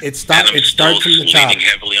 it starts from the top. Leaning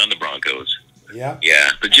heavily on the Broncos. Yeah.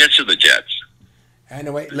 Yeah. The Jets are the Jets.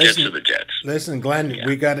 Anyway, Jets are the Jets. Listen, Glenn,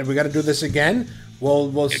 we got to do this again.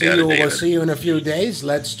 We'll see you in a few days.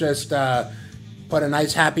 Let's just put a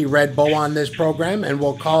nice happy red bow on this program, and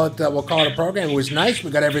we'll call it a program. It was nice. We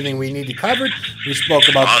got everything we needed covered. We spoke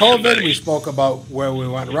about COVID. Buddy. We spoke about where we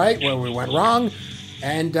went right, where we went wrong,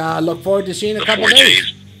 and look forward to seeing you in a couple of days.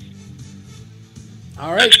 J's.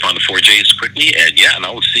 All right. Let's find the 4 J's quickly, and I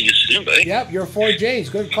will see you soon, buddy. Yep, your 4 J's.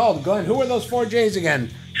 Good call, Glenn. Who are those 4 J's again?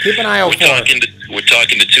 Keep an eye out for. We're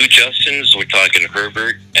talking to 2 Justins. We're talking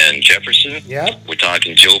Herbert and Jefferson. Yep. We're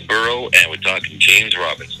talking Joe Burrow, and we're talking James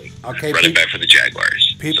Robinson. Okay. Running back for the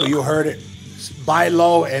Jaguars. People, you heard it. Buy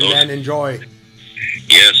low and then enjoy.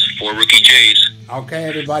 Yes, 4 rookie J's. Okay,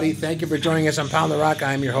 everybody. Thank you for joining us on Pound the Rock.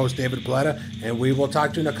 I'm your host, David Paletta, and we will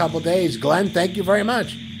talk to you in a couple days. Glenn, thank you very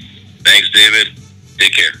much. Thanks, David.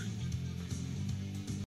 Take care.